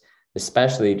dangerous,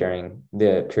 especially during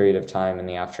the period of time in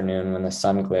the afternoon when the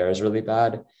sun glare is really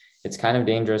bad, it's kind of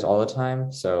dangerous all the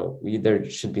time. So there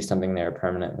should be something there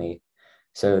permanently.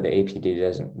 So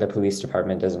the police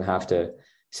department doesn't have to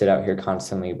sit out here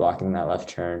constantly blocking that left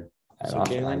turn. So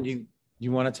Galen,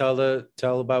 you want to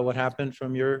tell about what happened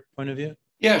from your point of view?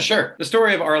 Yeah, sure. The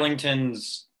story of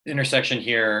Arlington's intersection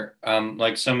here,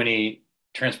 like so many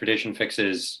transportation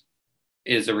fixes,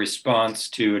 is a response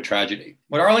to a tragedy.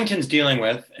 What Arlington's dealing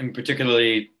with, and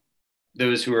particularly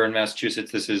those who are in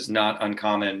Massachusetts, this is not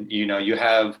uncommon. You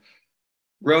have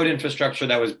road infrastructure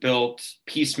that was built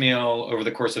piecemeal over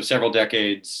the course of several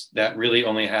decades that really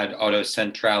only had auto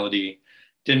centrality,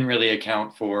 didn't really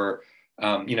account for,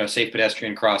 safe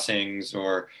pedestrian crossings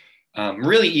or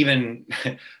really even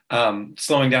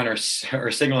slowing down or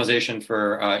signalization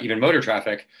for even motor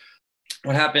traffic.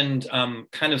 What happened,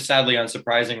 kind of sadly,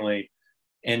 unsurprisingly,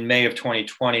 in May of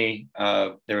 2020,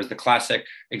 there was the classic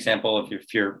example of,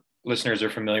 if your listeners are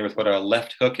familiar with what a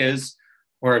left hook is,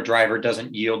 where a driver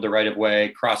doesn't yield the right of way,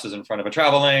 crosses in front of a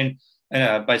travel lane, and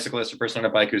a bicyclist or person on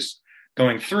a bike who's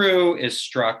going through is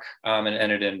struck and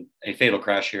ended in a fatal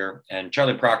crash here. And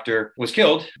Charlie Proctor was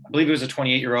killed. I believe he was a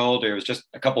 28-year-old, or it was just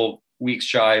a couple weeks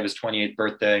shy of his 28th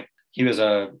birthday. He was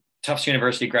a Tufts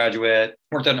University graduate,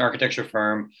 worked at an architecture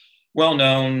firm, well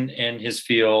known in his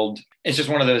field. It's just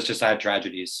one of those just sad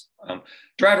tragedies.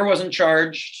 Driver wasn't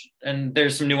charged, and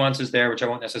there's some nuances there, which I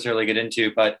won't necessarily get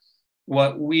into, but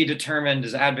what we determined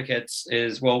as advocates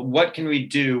is, well, what can we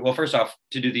do? Well, first off,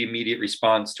 to do the immediate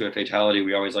response to a fatality,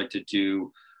 we always like to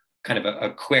do kind of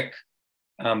a quick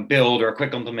build or a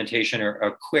quick implementation or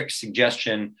a quick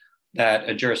suggestion that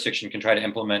a jurisdiction can try to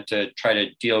implement to try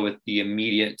to deal with the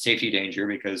immediate safety danger,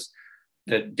 because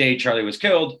the day Charlie was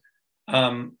killed,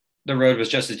 the road was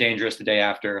just as dangerous the day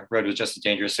after, road was just as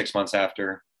dangerous 6 months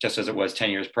after, just as it was 10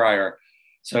 years prior.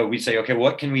 So we say, okay,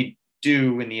 what can we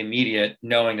do in the immediate,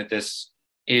 knowing that this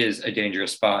is a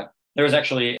dangerous spot? There was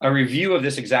actually a review of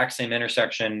this exact same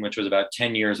intersection, which was about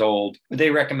 10 years old.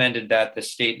 They recommended that the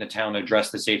state and the town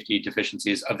address the safety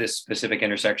deficiencies of this specific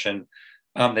intersection.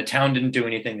 The town didn't do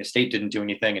anything, the state didn't do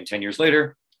anything, and 10 years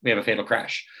later, we have a fatal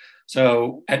crash.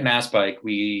 So at MassBike,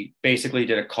 we basically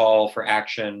did a call for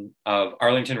action of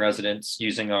Arlington residents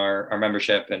using our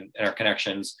membership and our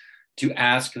connections to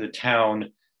ask the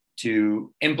town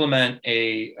to implement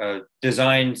a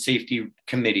design safety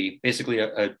committee, basically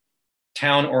a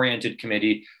town-oriented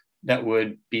committee that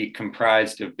would be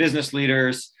comprised of business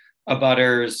leaders,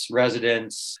 abutters,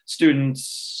 residents,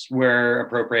 students where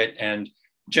appropriate, and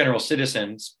general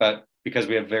citizens. But because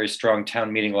we have very strong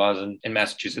town meeting laws in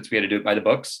Massachusetts, we had to do it by the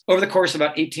books. Over the course of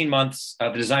about 18 months, the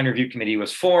design review committee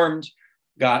was formed,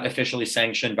 got officially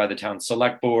sanctioned by the town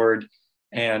select board,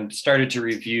 and started to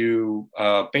review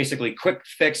basically quick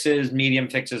fixes, medium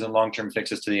fixes, and long-term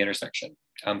fixes to the intersection.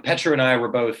 Petru and I were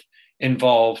both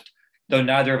involved, though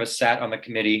neither of us sat on the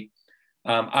committee.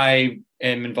 I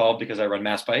am involved because I run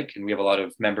MassBike, and we have a lot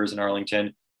of members in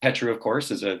Arlington. Petru, of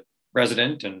course, is a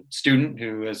resident and student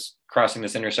who is crossing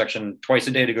this intersection twice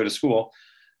a day to go to school.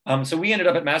 So we ended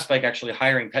up at MassBike actually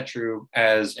hiring Petru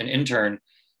as an intern,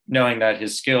 knowing that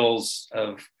his skills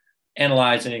of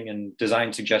analyzing and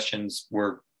design suggestions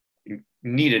were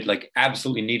needed, like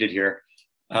absolutely needed here.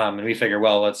 And we figured,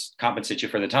 well, let's compensate you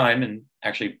for the time and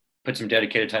actually put some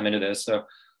dedicated time into this. So,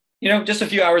 just a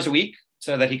few hours a week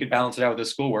so that he could balance it out with his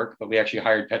schoolwork. But we actually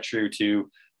hired Petru to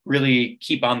really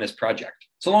keep on this project.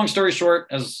 So long story short,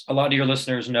 as a lot of your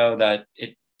listeners know, that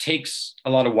it takes a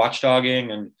lot of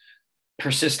watchdogging and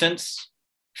persistence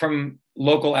from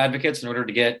local advocates in order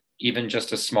to get even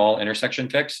just a small intersection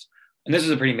fixed. And this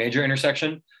is a pretty major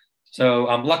intersection. So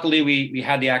luckily we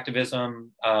had the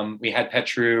activism, we had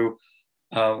Petru,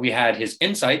 we had his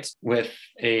insights with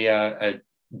a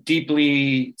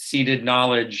deeply seated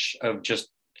knowledge of just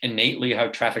innately how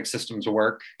traffic systems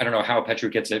work. I don't know how Petru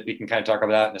gets it. We can kind of talk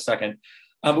about that in a second.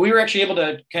 But we were actually able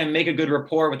to kind of make a good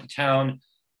rapport with the town,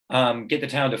 get the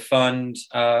town to fund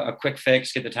a quick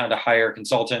fix, get the town to hire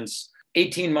consultants.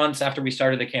 18 months after we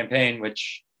started the campaign,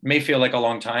 which may feel like a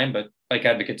long time, but bike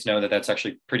advocates know that that's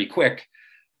actually pretty quick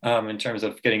in terms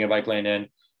of getting a bike lane in.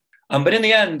 But in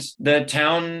the end, the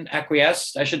town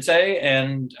acquiesced, I should say,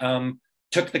 and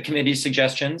took the committee's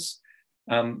suggestions,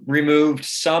 removed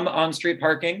some on-street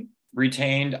parking,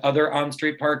 retained other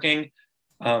on-street parking,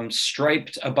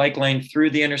 striped a bike lane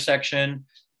through the intersection,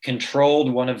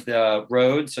 controlled one of the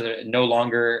roads so that it no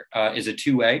longer is a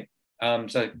two-way.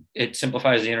 So it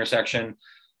simplifies the intersection,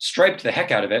 striped the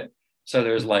heck out of it. So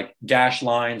there's like dash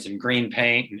lines and green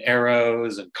paint and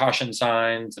arrows and caution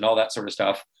signs and all that sort of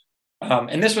stuff.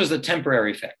 And this was a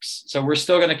temporary fix. So we're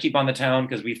still going to keep on the town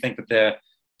because we think that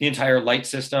the entire light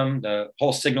system, the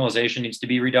whole signalization needs to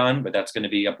be redone, but that's going to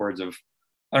be upwards of,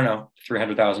 I don't know,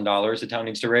 $300,000 the town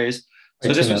needs to raise.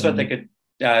 So this was what they could,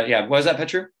 what was that,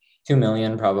 Petru? 2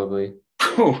 million probably.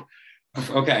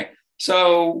 Okay.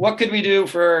 So what could we do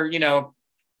for,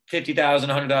 $50,000,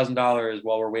 $100,000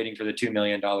 while we're waiting for the $2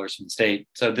 million from the state?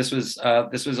 So this was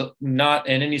not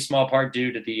in any small part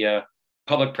due to the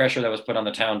public pressure that was put on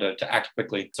the town to act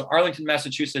quickly. So Arlington,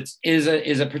 Massachusetts is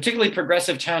a particularly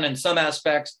progressive town in some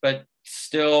aspects, but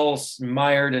still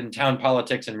mired in town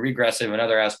politics and regressive in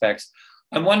other aspects.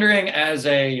 I'm wondering, as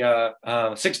a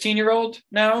 16-year-old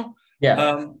now,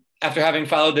 after having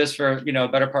followed this for a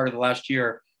better part of the last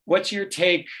year, what's your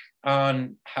take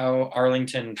on how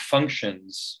Arlington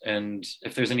functions, and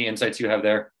if there's any insights you have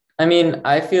there? I mean,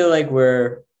 I feel like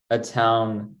we're a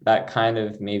town that kind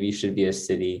of maybe should be a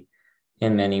city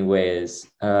in many ways.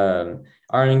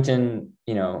 Arlington,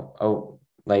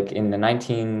 like in the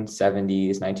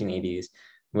 1970s, 1980s,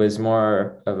 was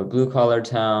more of a blue collar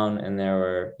town, and there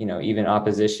were, even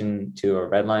opposition to a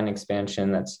red line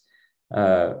expansion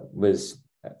was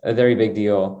a very big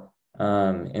deal,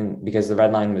 and because the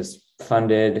red line was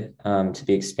funded to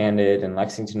be expanded, and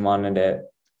Lexington wanted it,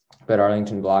 but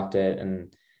Arlington blocked it,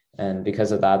 and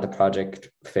because of that, the project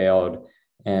failed.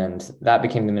 And that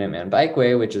became the Minuteman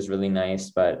Bikeway, which is really nice,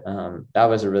 but that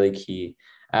was a really key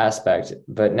aspect.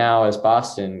 But now as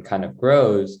Boston kind of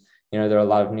grows, there are a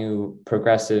lot of new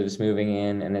progressives moving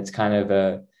in, and it's kind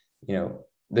of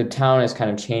the town is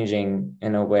kind of changing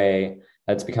in a way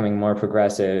that's becoming more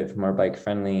progressive, more bike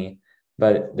friendly,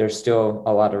 but there's still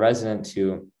a lot of residents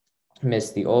who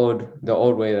miss the old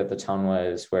way that the town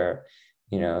was, where,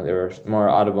 they were more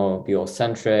automobile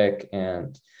centric.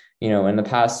 And, in the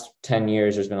past 10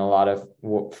 years, there's been a lot of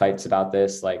fights about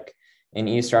this. Like in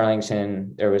East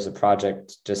Arlington, there was a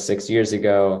project just 6 years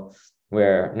ago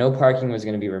where no parking was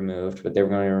going to be removed, but they were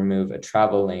going to remove a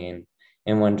travel lane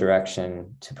in one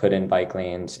direction to put in bike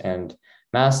lanes. And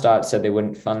MassDOT said they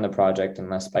wouldn't fund the project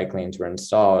unless bike lanes were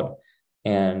installed.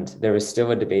 And there was still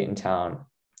a debate in town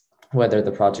whether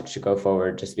the project should go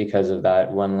forward, just because of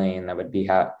that one lane that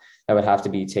would have to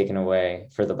be taken away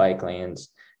for the bike lanes.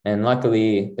 And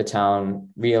luckily, the town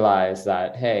realized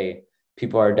that, hey,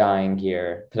 people are dying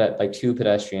here. Like 2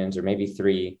 pedestrians, or maybe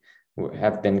 3,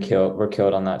 were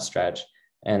killed on that stretch.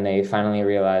 And they finally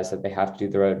realized that they have to do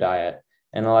the road diet.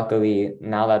 And luckily,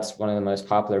 now that's one of the most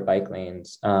popular bike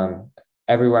lanes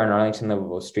everywhere in Arlington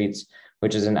Livable Streets,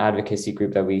 which is an advocacy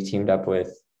group that we teamed up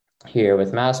with here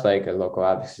with MassBike, a local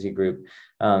advocacy group.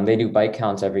 They do bike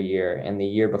counts every year. And the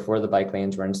year before the bike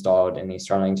lanes were installed in East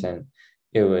Arlington,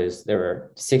 there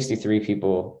were 63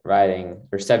 people riding,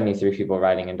 or 73 people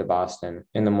riding into Boston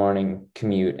in the morning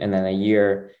commute. And then a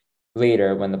year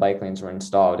later, when the bike lanes were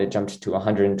installed, it jumped to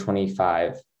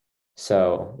 125.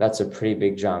 So that's a pretty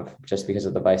big jump just because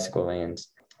of the bicycle lanes.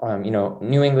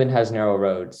 New England has narrow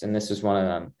roads, and this is one of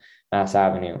them, Mass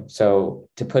Avenue. So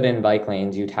to put in bike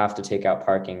lanes, you'd have to take out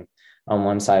parking on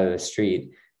one side of the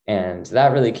street. And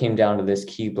that really came down to this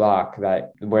key block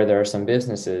where there are some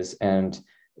businesses, and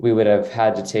we would have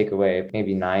had to take away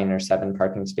maybe 9 or 7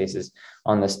 parking spaces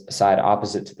on the side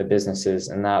opposite to the businesses.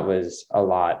 And that was a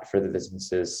lot for the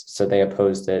businesses. So they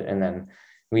opposed it. And then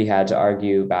we had to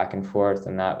argue back and forth.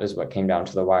 And that was what came down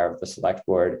to the wire of the select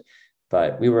board.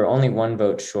 But we were only 1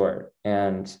 vote short.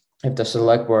 And if the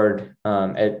select board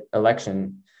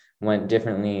election went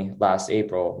differently last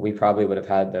April, we probably would have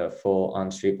had the full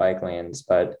on-street bike lanes.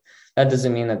 But that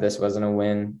doesn't mean that this wasn't a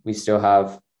win. We still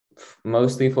have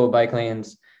mostly full bike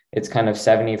lanes. It's kind of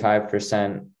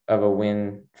 75% of a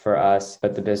win for us,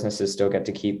 but the businesses still get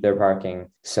to keep their parking.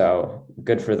 So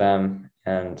good for them.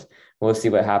 And we'll see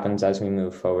what happens as we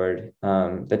move forward.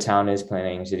 The town is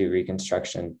planning to do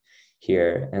reconstruction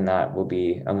here, and that will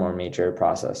be a more major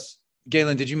process.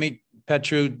 Galen, did you meet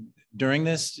Petru during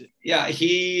this? Yeah,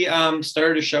 he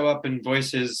started to show up and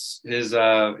voice his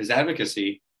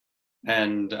advocacy,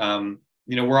 and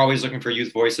we're always looking for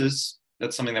youth voices.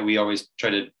 That's something that we always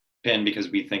try to pin, because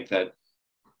we think that,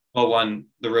 well, one,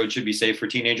 the road should be safe for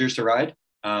teenagers to ride,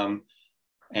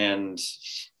 and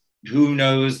who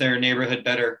knows their neighborhood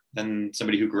better than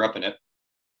somebody who grew up in it?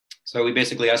 So we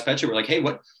basically asked Petru, we're like, hey,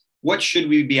 what should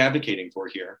we be advocating for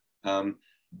here?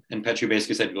 And Petru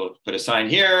basically said, we'll put a sign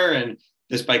here and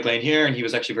this bike lane here. And he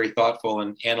was actually very thoughtful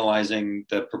in analyzing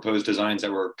the proposed designs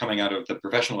that were coming out of the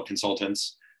professional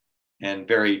consultants, and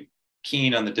very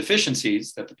keen on the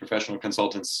deficiencies that the professional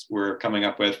consultants were coming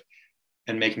up with,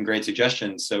 and making great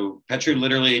suggestions. So Petru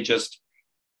literally just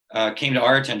came to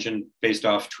our attention based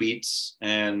off tweets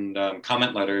and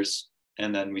comment letters.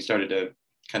 And then we started to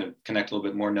kind of connect a little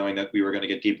bit more, knowing that we were going to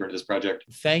get deeper into this project.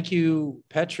 Thank you,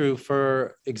 Petru,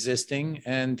 for existing.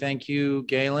 And thank you,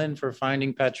 Galen, for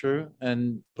finding Petru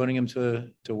and putting him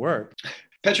to work.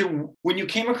 Petru, when you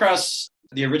came across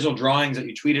the original drawings that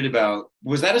you tweeted about,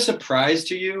 was that a surprise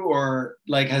to you? Or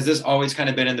like, has this always kind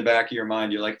of been in the back of your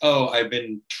mind? You're like, oh, I've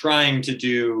been trying to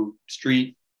do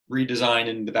street redesign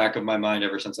in the back of my mind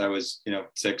ever since I was,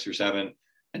 6 or 7.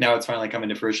 And now it's finally coming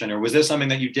to fruition. Or was this something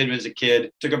that you did as a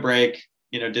kid, took a break,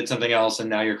 did something else, and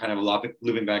now you're kind of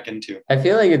looping back into? I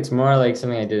feel like it's more like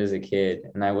something I did as a kid,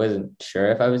 and I wasn't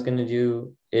sure if I was going to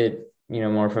do it,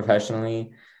 more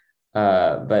professionally.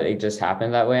 But it just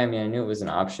happened that way. I mean, I knew it was an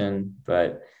option,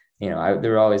 but,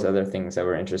 there were always other things that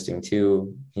were interesting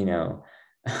too.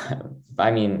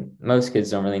 I mean, most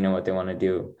kids don't really know what they want to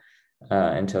do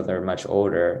until they're much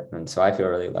older. And so I feel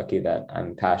really lucky that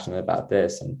I'm passionate about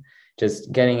this, and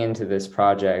just getting into this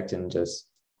project and just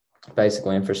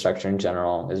bicycle infrastructure in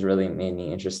general has really made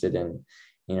me interested in,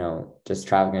 just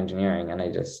traffic engineering. And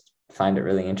I just find it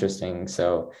really interesting.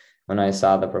 So when I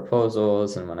saw the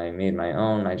proposals and when I made my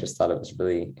own, I just thought it was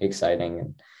really exciting.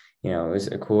 And, it was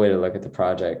a cool way to look at the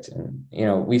project. And,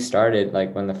 we started,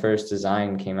 like, when the first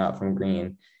design came out from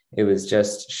Green, it was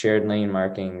just shared lane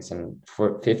markings and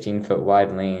 15-foot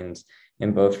wide lanes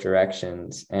in both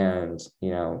directions. And,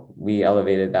 we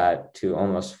elevated that to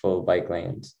almost full bike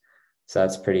lanes. So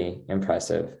that's pretty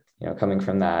impressive, coming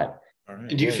from that. All right.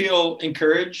 Do you feel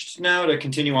encouraged now to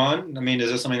continue on? I mean, is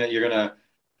this something that you're going to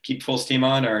keep full steam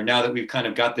on? Or now that we've kind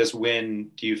of got this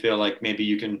win, do you feel like maybe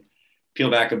you can peel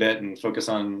back a bit and focus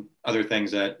on other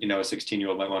things that, a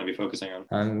 16-year-old might want to be focusing on?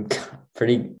 I'm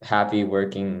pretty happy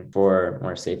working for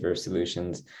more safer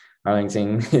solutions.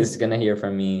 Arlington is going to hear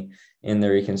from me in the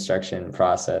reconstruction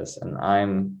process, and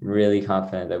I'm really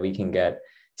confident that we can get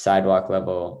sidewalk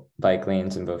level bike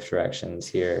lanes in both directions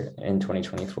here in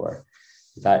 2024.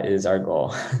 That is our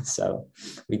goal. So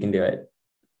we can do it.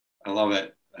 I love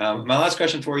it. My last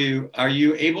question for you, are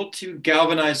you able to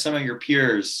galvanize some of your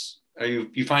peers? Are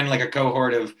you find like a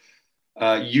cohort of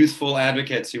youthful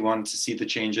advocates who want to see the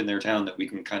change in their town that we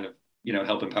can kind of,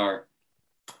 help empower?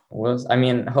 Well, I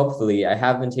mean, hopefully I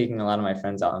have been taking a lot of my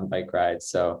friends out on bike rides.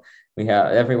 So we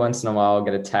have every once in a while, I'll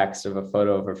get a text of a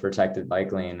photo of a protected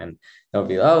bike lane and they'll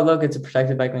be, oh, look, it's a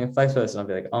protected bike lane Flex Post. And I'll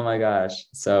be like, oh my gosh.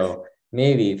 So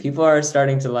maybe people are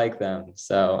starting to like them.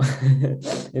 So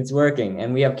it's working.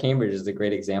 And we have Cambridge as a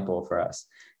great example for us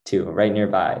too, right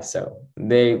nearby. So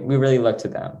we really look to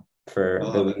them for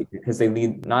the lead, because they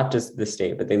lead not just the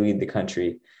state, but they lead the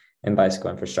country in bicycle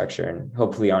infrastructure. And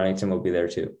hopefully Arlington will be there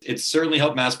too. It's certainly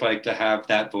helped Mass Bike to have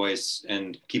that voice,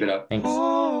 and keep it up. Thanks.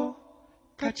 Oh,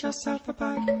 got yourself a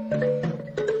bike.